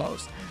about the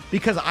most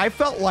because I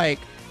felt like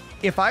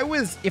if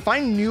I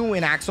knew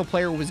an Axel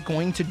player was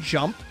going to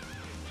jump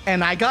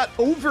and I got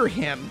over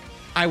him,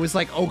 I was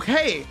like,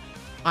 okay,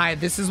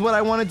 this is what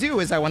I want to do,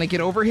 is I want to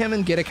get over him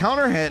and get a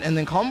counter hit and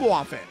then combo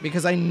off it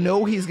because I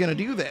know he's going to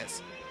do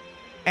this.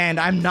 And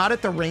I'm not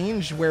at the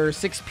range where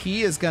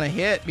 6P is going to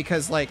hit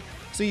because like,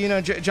 so, you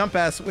know, Jump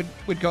S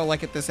would go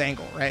like at this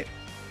angle, right?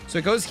 So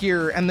it goes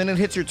here and then it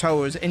hits your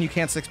toes and you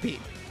can't 6P.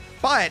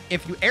 But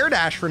if you air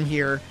dash from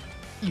here,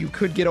 you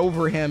could get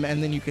over him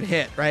and then you could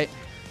hit, right?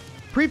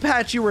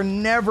 Pre-patch, you were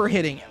never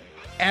hitting him,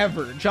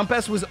 ever. Jump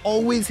S was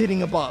always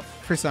hitting above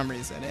for some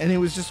reason. And it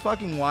was just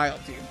fucking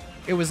wild, dude.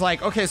 It was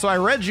like, okay, so I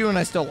read you and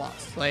I still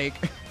lost. Like,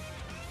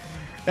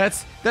 that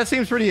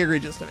seems pretty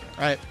egregious to me,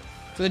 right?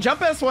 So the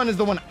Jump S one is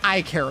the one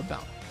I care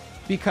about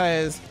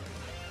because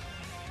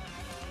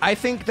I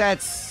think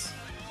that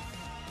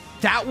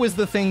was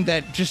the thing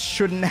that just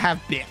shouldn't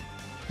have been.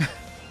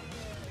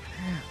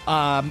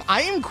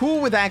 I am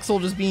cool with Axel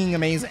just being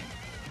amazing.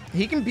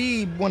 He can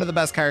be one of the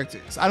best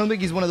characters. I don't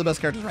think he's one of the best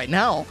characters right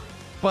now,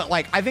 but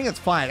like, I think it's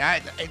fine.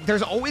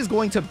 There's always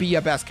going to be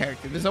a best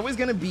character. There's always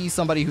going to be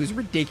somebody who's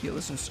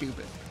ridiculous and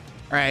stupid,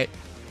 right?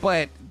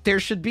 But there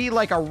should be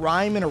like a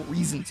rhyme and a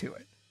reason to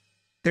it.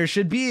 There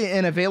should be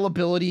an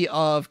availability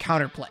of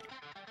counterplay.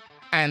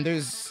 And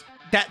there's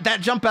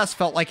that Jump S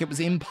felt like it was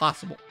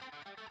impossible.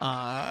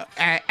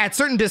 At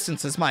certain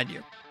distances, mind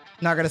you.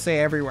 Not gonna say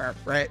everywhere,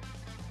 right?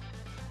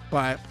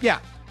 But yeah.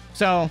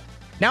 So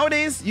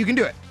nowadays you can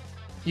do it.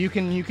 You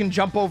can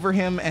jump over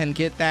him and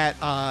get that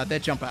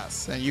Jump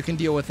S, and you can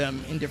deal with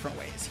him in different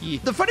ways.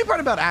 The funny part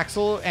about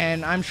Axel,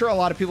 and I'm sure a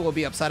lot of people will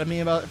be upset at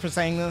me for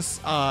saying this,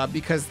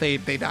 because they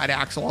die to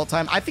Axel all the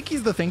time. I think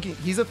he's a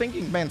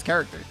thinking man's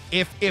character.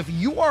 If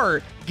you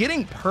are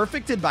getting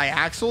perfected by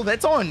Axel,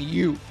 that's on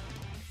you.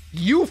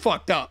 You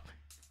fucked up,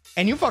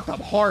 and you fucked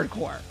up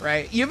hardcore,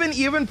 right?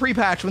 Even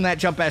pre-patch when that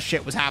Jump S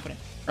shit was happening,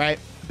 right?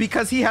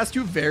 Because he has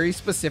to very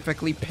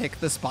specifically pick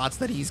the spots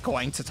that he's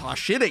going to toss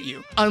shit at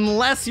you.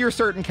 Unless you're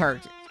certain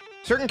characters.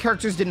 Certain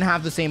characters didn't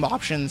have the same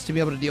options to be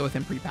able to deal with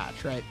him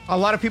pre-patch, right? A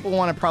lot of people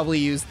want to probably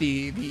use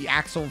the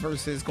Axel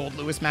versus Gold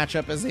Lewis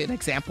matchup as an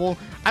example.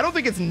 I don't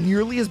think it's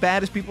nearly as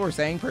bad as people are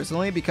saying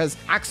personally, because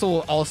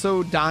Axel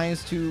also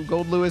dies to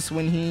Gold Lewis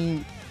when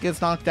he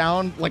gets knocked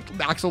down. Like,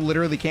 Axel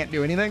literally can't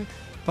do anything.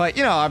 But,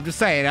 you know, I'm just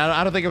saying,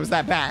 I don't think it was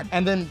that bad.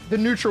 And then the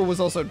neutral was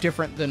also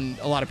different than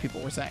a lot of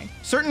people were saying.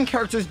 Certain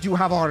characters do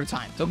have a harder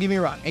time. Don't get me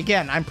wrong.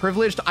 Again, I'm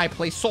privileged. I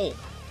play Soul.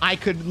 I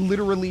could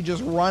literally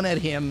just run at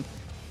him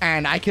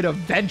and I could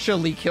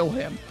eventually kill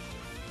him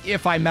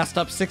if I messed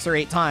up 6 or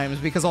 8 times,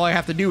 because all I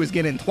have to do is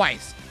get in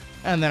twice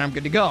and then I'm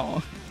good to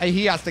go.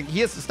 He has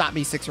to stop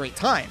me 6 or 8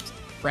 times,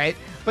 right?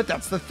 But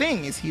that's the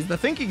thing, is he's the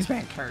thinking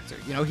man character.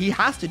 You know, he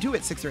has to do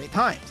it 6 or 8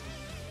 times.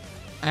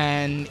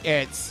 And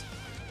it's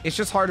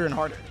just harder and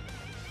harder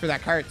for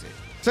that character.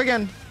 So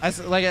again,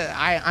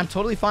 I'm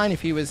totally fine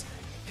if he was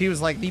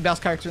like the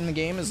best character in the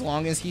game, as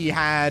long as he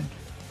had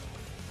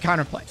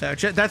Counterplay.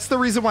 So that's the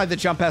reason why the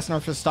jump pass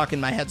nerf is stuck in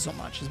my head so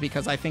much, is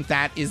because I think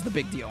that is the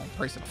big deal.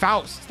 Person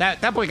Faust,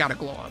 that boy got to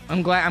glow up.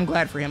 I'm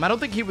glad for him. I don't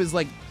think he was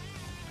like,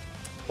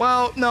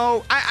 well,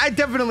 no, I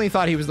definitely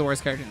thought he was the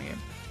worst character in the game.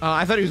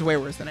 I thought he was way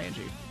worse than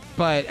Angie.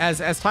 But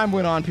as time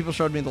went on, people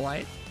showed me the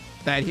light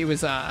that he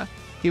was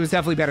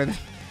definitely better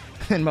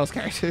than most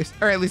characters,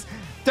 or at least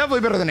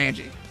definitely better than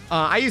Angie.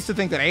 I used to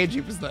think that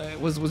Angie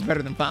was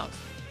better than Faust,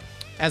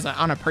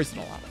 on a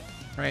personal level,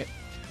 right?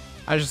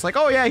 I was just like,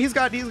 oh yeah, he's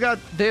got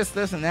this,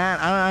 and that.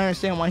 I don't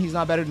understand why he's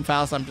not better than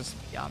Faust. I'm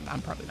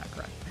probably not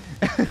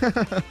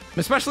correct.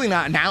 Especially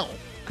not now,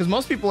 because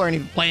most people aren't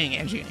even playing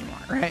Angie anymore,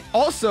 right?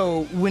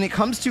 Also, when it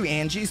comes to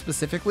Angie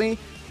specifically,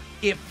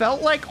 it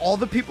felt like all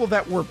the people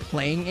that were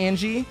playing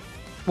Angie,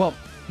 well,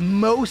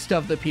 most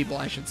of the people,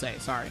 I should say,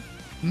 sorry.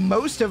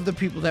 Most of the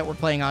people that were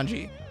playing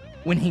Angie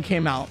when he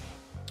came out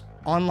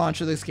on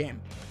launch of this game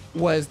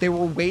was they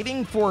were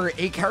waiting for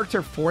a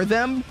character for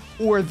them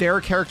or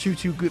their character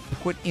to get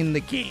put in the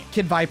game.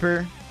 Kid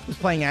Viper was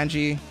playing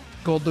Angie.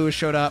 Gold Lewis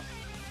showed up.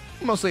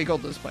 Mostly a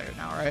Gold Lewis player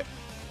now, right?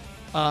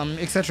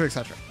 Etc.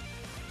 etc.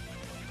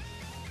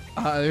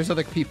 There's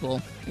other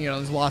people,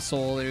 there's Lost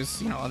Soul,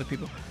 there's, other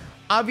people.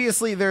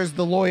 Obviously, there's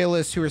the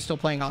loyalists who are still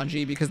playing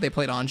Angie because they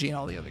played Angie in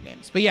all the other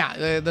games. But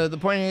yeah, the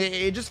point,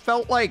 it just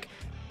felt like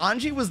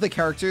Angie was the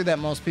character that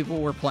most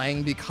people were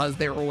playing because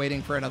they were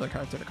waiting for another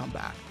character to come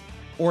back,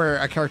 or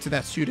a character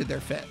that suited their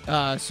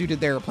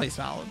suited their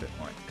playstyle a bit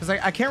more. Because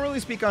I can't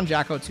really speak on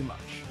Jacko too much,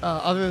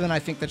 other than I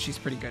think that she's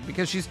pretty good,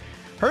 because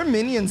her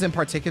minions in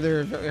particular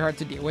are very hard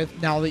to deal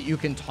with now that you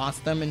can toss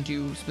them and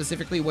do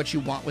specifically what you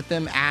want with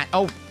them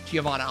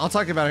Giovanna. I'll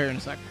talk about her in a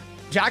sec.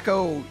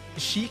 Jacko,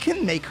 she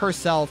can make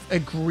herself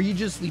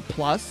egregiously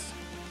plus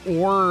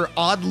or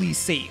oddly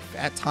safe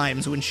at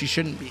times when she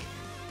shouldn't be.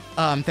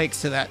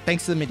 Thanks to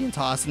the minion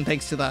toss and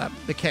thanks to the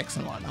kicks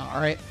and whatnot. All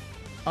right.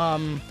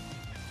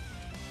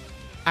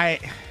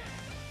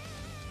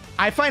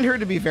 I find her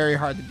to be very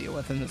hard to deal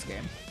with in this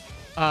game.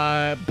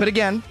 But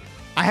again,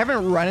 I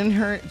haven't run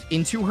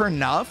into her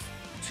enough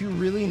to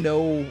really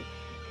know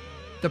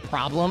the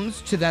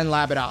problems to then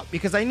lab it out,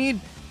 because I need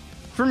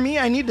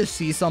to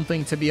see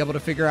something to be able to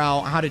figure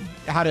out how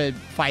to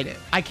fight it.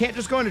 I can't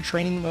just go into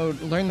training mode,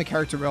 learn the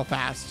character real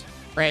fast,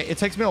 right? It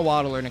takes me a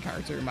while to learn a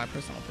character, in my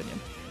personal opinion.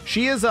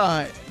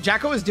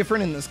 Jacko is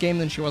different in this game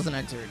than she was in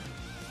Exerd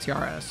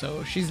Tiara,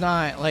 so she's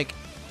not like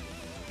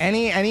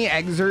any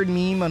Exerd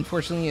meme,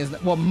 unfortunately,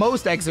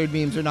 most Exerd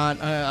memes are not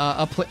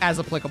as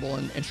applicable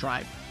in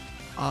Shrive.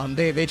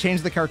 They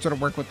changed the character to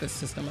work with this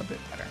system a bit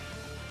better.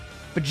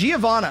 But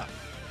Giovanna,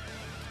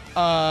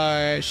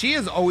 she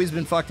has always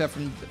been fucked up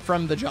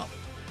from the jump.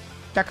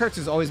 That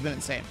character's always been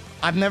insane.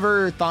 I've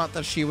never thought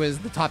that she was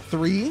the top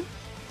 3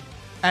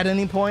 at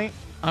any point.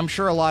 I'm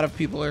sure a lot of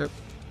people are,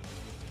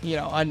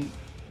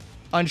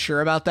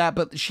 unsure about that,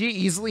 but she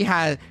easily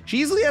has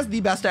the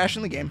best dash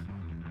in the game,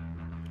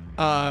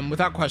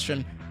 without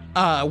question,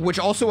 which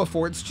also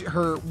affords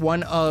her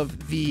one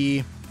of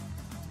the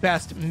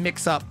best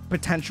mix-up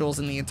potentials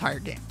in the entire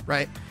game,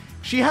 right?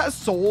 She has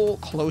Soul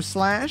close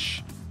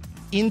slash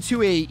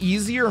into a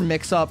easier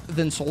mix-up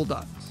than Soul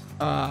does,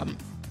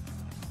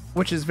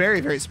 which is very,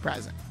 very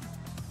surprising.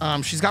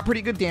 She's got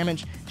pretty good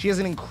damage. She has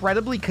an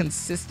incredibly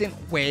consistent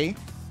way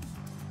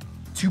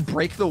to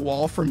break the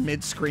wall from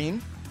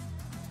mid-screen.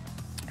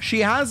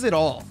 She has it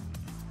all.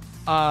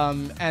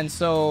 And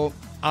so,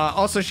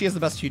 also she has the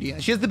best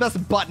 2D. She has the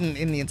best button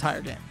in the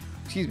entire game.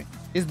 Excuse me.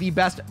 Is the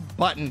best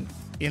button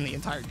in the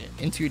entire game,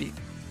 in 2D.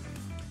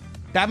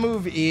 That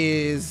move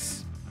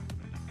is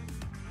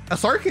a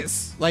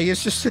circus. Like,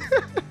 it's just...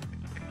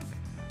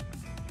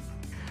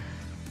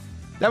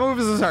 That move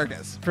is a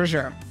circus, for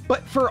sure.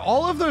 But for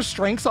all of those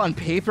strengths on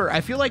paper,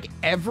 I feel like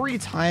every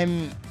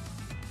time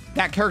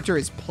that character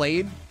is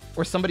played,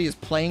 or somebody is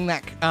playing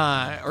that,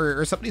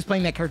 or somebody's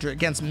playing that character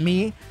against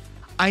me,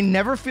 I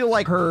never feel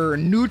like her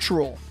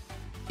neutral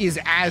is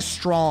as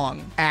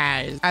strong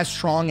as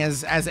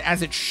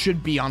it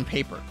should be on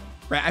paper,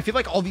 right? I feel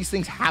like all these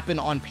things happen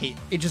on paper.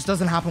 It just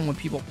doesn't happen when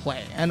people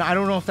play. And I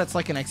don't know if that's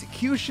like an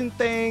execution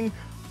thing,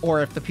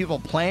 or if the people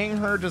playing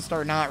her just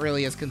are not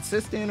really as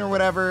consistent or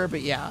whatever,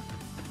 but yeah.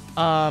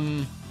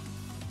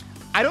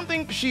 I don't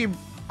think she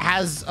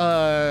has,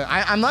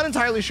 I'm not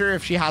entirely sure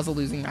if she has a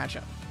losing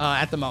matchup,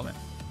 at the moment.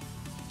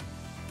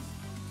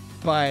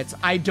 But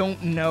I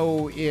don't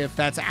know if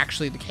that's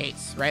actually the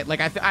case, right?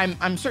 Like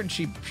I'm certain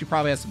she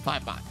probably has some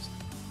 5-5s,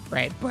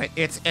 right? But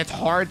it's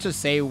hard to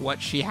say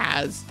what she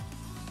has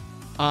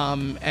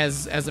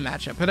as a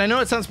matchup. And I know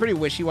it sounds pretty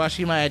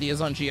wishy-washy, my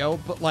ideas on Geo,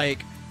 but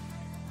like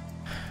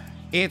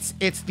it's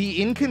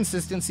the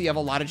inconsistency of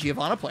a lot of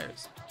Giovanna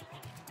players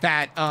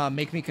that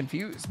make me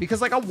confused.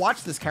 Because like I'll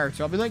watch this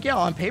character, I'll be like, yeah,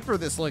 on paper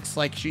this looks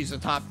like she's a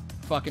top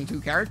fucking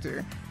 2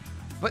 character,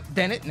 but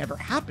then it never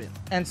happened.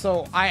 And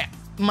so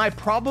my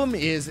problem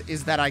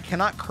is that I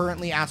cannot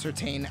currently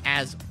ascertain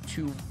as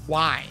to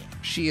why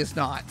she is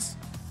not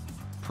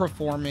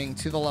performing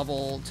to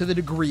the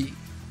degree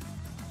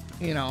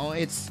You know,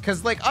 it's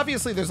because like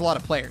obviously there's a lot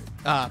of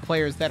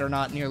players that are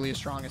not nearly as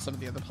strong as some of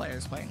the other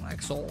players playing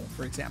like Soul,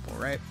 for example,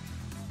 right?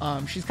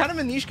 She's kind of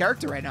a niche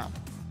character right now.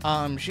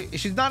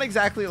 She's not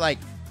exactly like,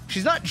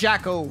 she's not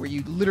Jack-O where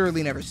you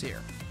literally never see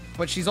her,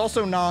 but she's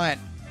also not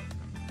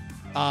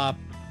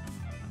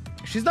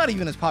she's not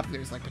even as popular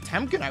as like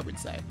Potemkin, I would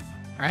say,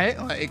 right?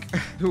 Like,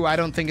 who I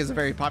don't think is a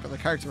very popular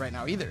character right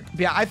now either. But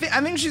yeah, I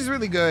think she's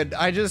really good.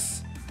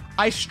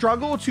 I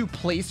struggle to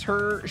place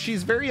her.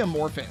 She's very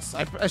amorphous.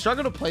 I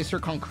struggle to place her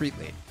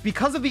concretely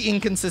because of the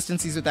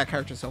inconsistencies with that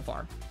character so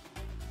far.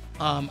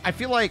 I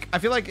feel like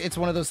it's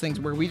one of those things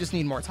where we just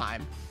need more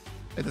time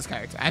with this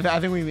character. I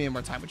think we need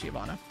more time with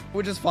Giovanna,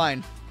 which is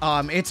fine.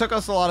 It took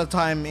us a lot of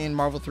time in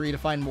Marvel 3 to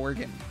find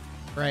Morgan,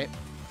 right?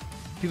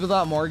 People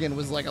thought Morgan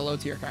was like a low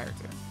tier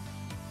character.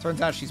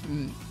 Turns out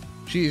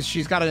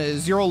she's got a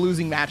 0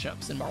 losing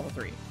matchups in Marvel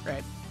 3,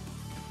 right?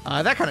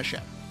 That kind of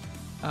shit.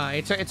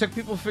 It took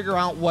people to figure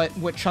out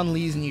what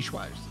Chun-Li's niche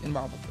was in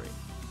Marvel 3.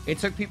 It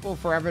took people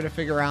forever to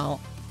figure out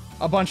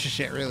a bunch of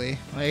shit, really.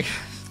 Like,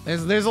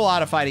 there's a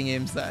lot of fighting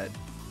games that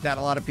a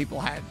lot of people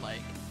had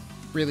like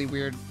really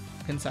weird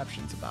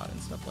conceptions about and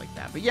stuff like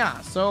that. But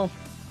yeah, so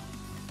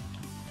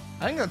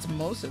I think that's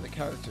most of the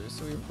characters.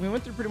 So we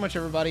went through pretty much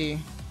everybody.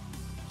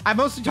 I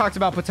mostly talked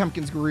about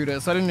Potemkin's Garuda,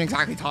 so I didn't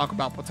exactly talk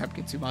about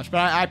Potemkin too much, but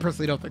I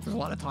personally don't think there's a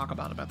lot to talk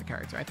about the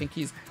character. I think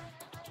he's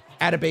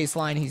at a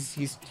baseline,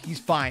 he's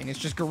fine. It's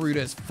just Garuda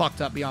is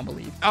fucked up beyond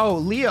belief. Oh,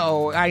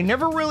 Leo, I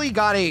never really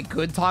got a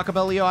good talk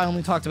about Leo. I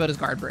only talked about his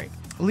guard break.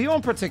 Leo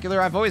in particular,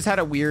 I've always had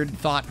a weird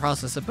thought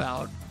process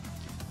about,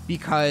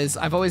 because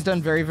I've always done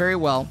very, very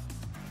well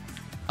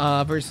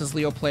versus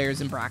Leo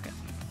players in bracket.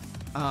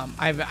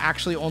 I've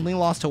actually only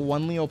lost to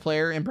one Leo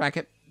player in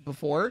bracket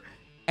before,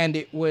 and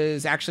it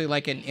was actually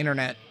like an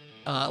internet,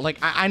 like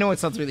I know it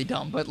sounds really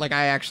dumb, but like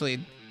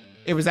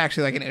it was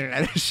actually like an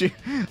internet issue.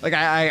 Like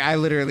I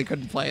literally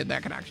couldn't play in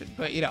that connection,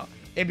 but you know,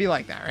 it'd be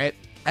like that, right?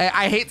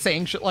 I hate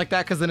saying shit like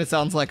that because then it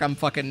sounds like I'm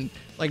fucking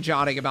like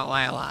jotting about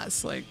why I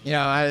lost. Like, you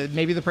know,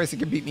 maybe the person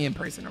can beat me in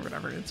person or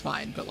whatever. It's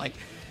fine. But like,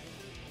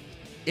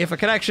 if a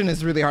connection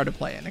is really hard to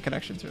play in, a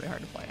connection's really hard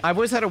to play in. I've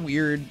always had a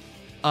weird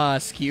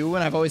skew,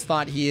 and I've always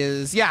thought he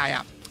is,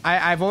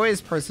 I've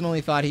always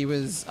personally thought he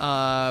was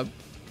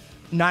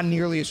not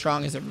nearly as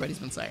strong as everybody's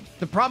been saying.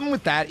 The problem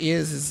with that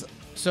is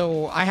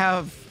so I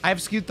have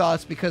skewed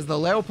thoughts because the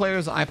Leo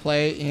players I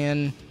play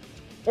in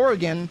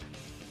Oregon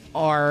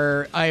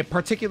are a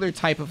particular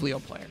type of Leo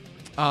player.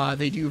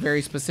 They do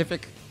very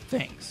specific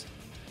things,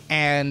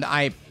 and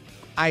I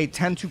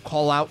tend to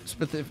call out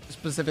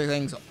specific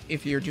things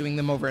if you're doing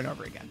them over and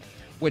over again,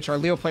 which our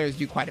Leo players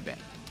do quite a bit.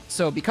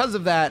 So because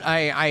of that,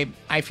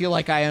 I feel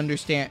like I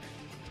understand.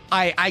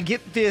 I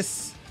get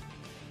this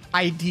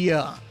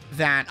idea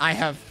that I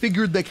have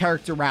figured the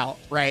character out,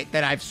 right?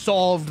 That I've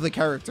solved the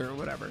character or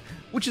whatever,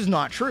 which is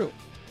not true.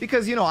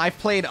 Because, you know, I've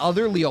played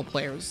other Leo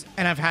players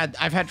and I've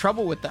had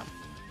trouble with them,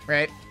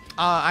 right?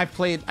 I've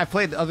played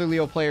other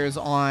Leo players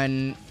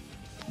on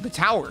the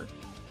tower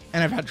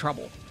and I've had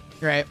trouble,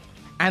 right?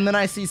 And then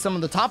I see some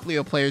of the top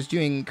Leo players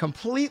doing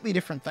completely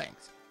different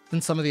things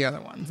than some of the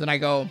other ones. And I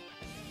go,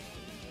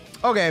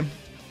 okay,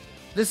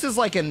 this is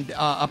like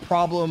a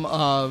problem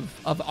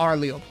of our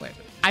Leo player.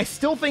 I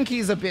still think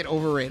he's a bit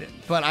overrated,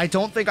 but I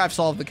don't think I've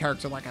solved the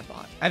character like I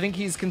thought. I think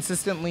he's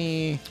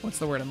consistently, what's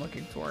the word I'm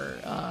looking for?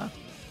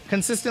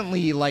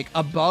 Consistently like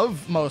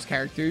above most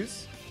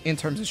characters in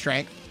terms of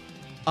strength.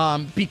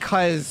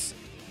 Because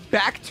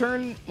back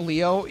turn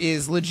Leo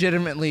is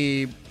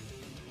legitimately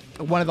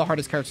one of the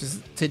hardest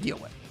characters to deal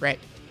with, right?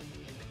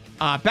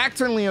 Back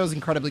turn Leo is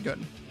incredibly good.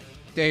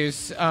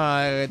 There's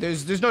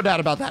no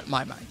doubt about that in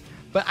my mind.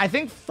 But I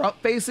think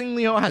front-facing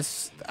Leo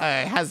has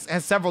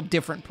several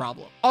different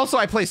problems. Also,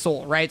 I play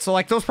Soul, right? So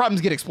like those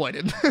problems get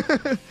exploited.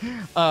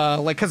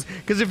 Like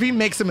because if he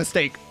makes a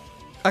mistake,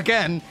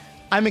 again,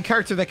 I'm a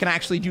character that can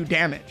actually do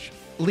damage.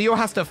 Leo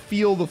has to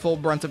feel the full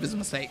brunt of his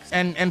mistakes.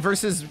 And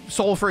versus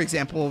Soul, for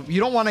example, you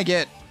don't want to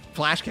get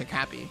flash kick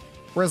happy.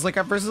 Whereas like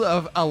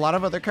versus a lot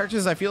of other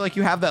characters, I feel like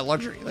you have that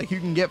luxury. Like you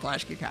can get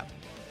flash kick happy.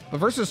 But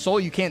versus Soul,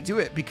 you can't do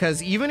it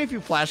because even if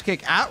you flash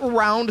kick at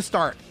round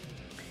start,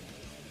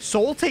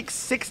 Soul takes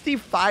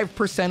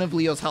 65% of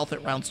Leo's health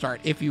at round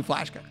start if you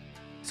flash kick.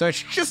 So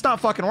it's just not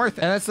fucking worth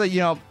it. And that's the,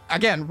 you know,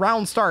 again,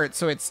 round start,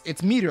 so it's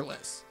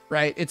meterless,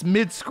 right? It's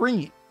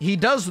mid-screen. He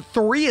does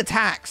 3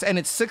 attacks and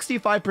it's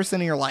 65%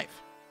 of your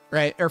life,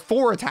 right? Or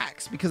 4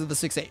 attacks because of the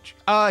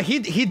 6H.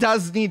 He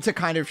does need to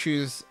kind of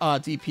choose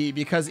DP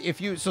because if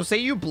you, so say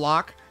you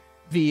block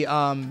the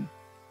grounded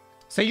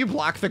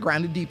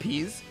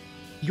DPs,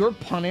 your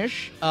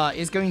punish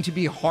is going to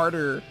be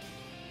harder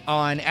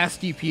on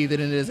SDP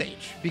than it is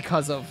H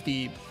because of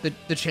the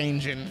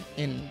change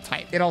in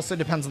type. It also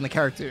depends on the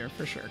character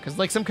for sure, because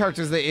like some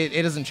characters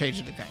it doesn't change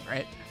anything,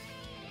 right?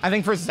 I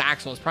think versus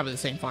Axel is probably the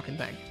same fucking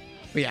thing,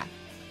 but yeah,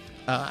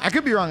 I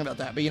could be wrong about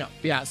that, but you know,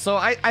 yeah. So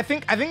I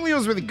think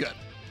Leo's really good.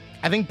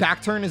 I think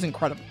back turn is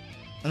incredible.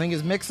 I think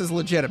his mix is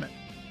legitimate.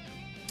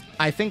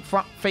 I think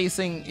front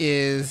facing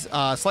is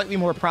slightly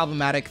more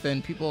problematic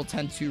than people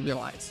tend to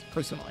realize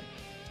personally.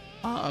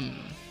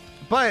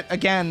 But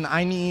again,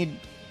 I need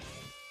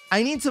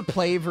to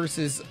play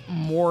versus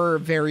more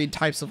varied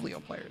types of Leo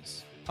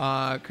players.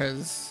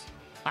 Because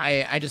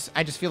I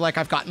just feel like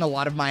I've gotten a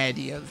lot of my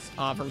ideas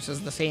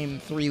versus the same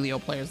 3 Leo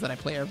players that I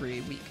play every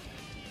week.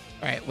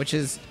 Right, which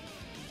is,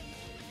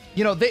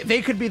 you know,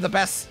 they could be the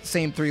best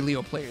same 3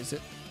 Leo players,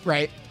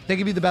 right? They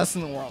could be the best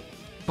in the world.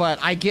 But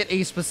I get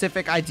a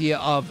specific idea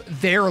of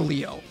their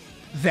Leo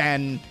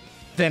than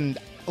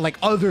like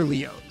other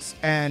Leos.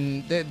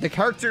 And the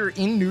character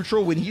in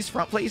neutral, when he's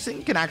front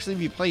facing, can actually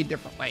be played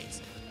different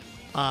ways.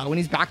 When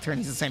he's back turn,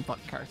 he's the same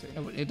fucking character.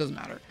 It doesn't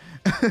matter.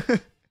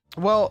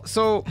 Well,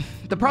 so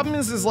the problem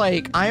is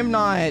like, I am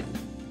not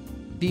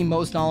the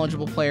most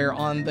knowledgeable player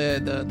on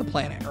the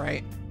planet,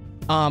 right?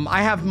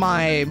 I have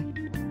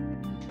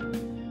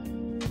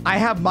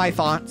my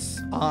thoughts,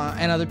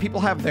 and other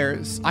people have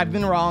theirs. I've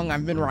been wrong,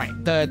 I've been right.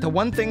 The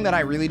one thing that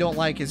I really don't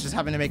like is just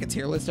having to make a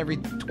tier list every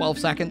 12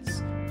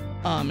 seconds.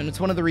 And it's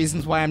one of the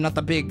reasons why I'm not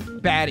the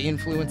big bad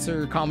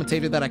influencer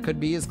commentator that I could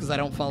be, is because I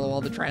don't follow all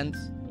the trends.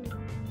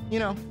 You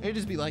know, it'd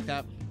just be like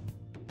that.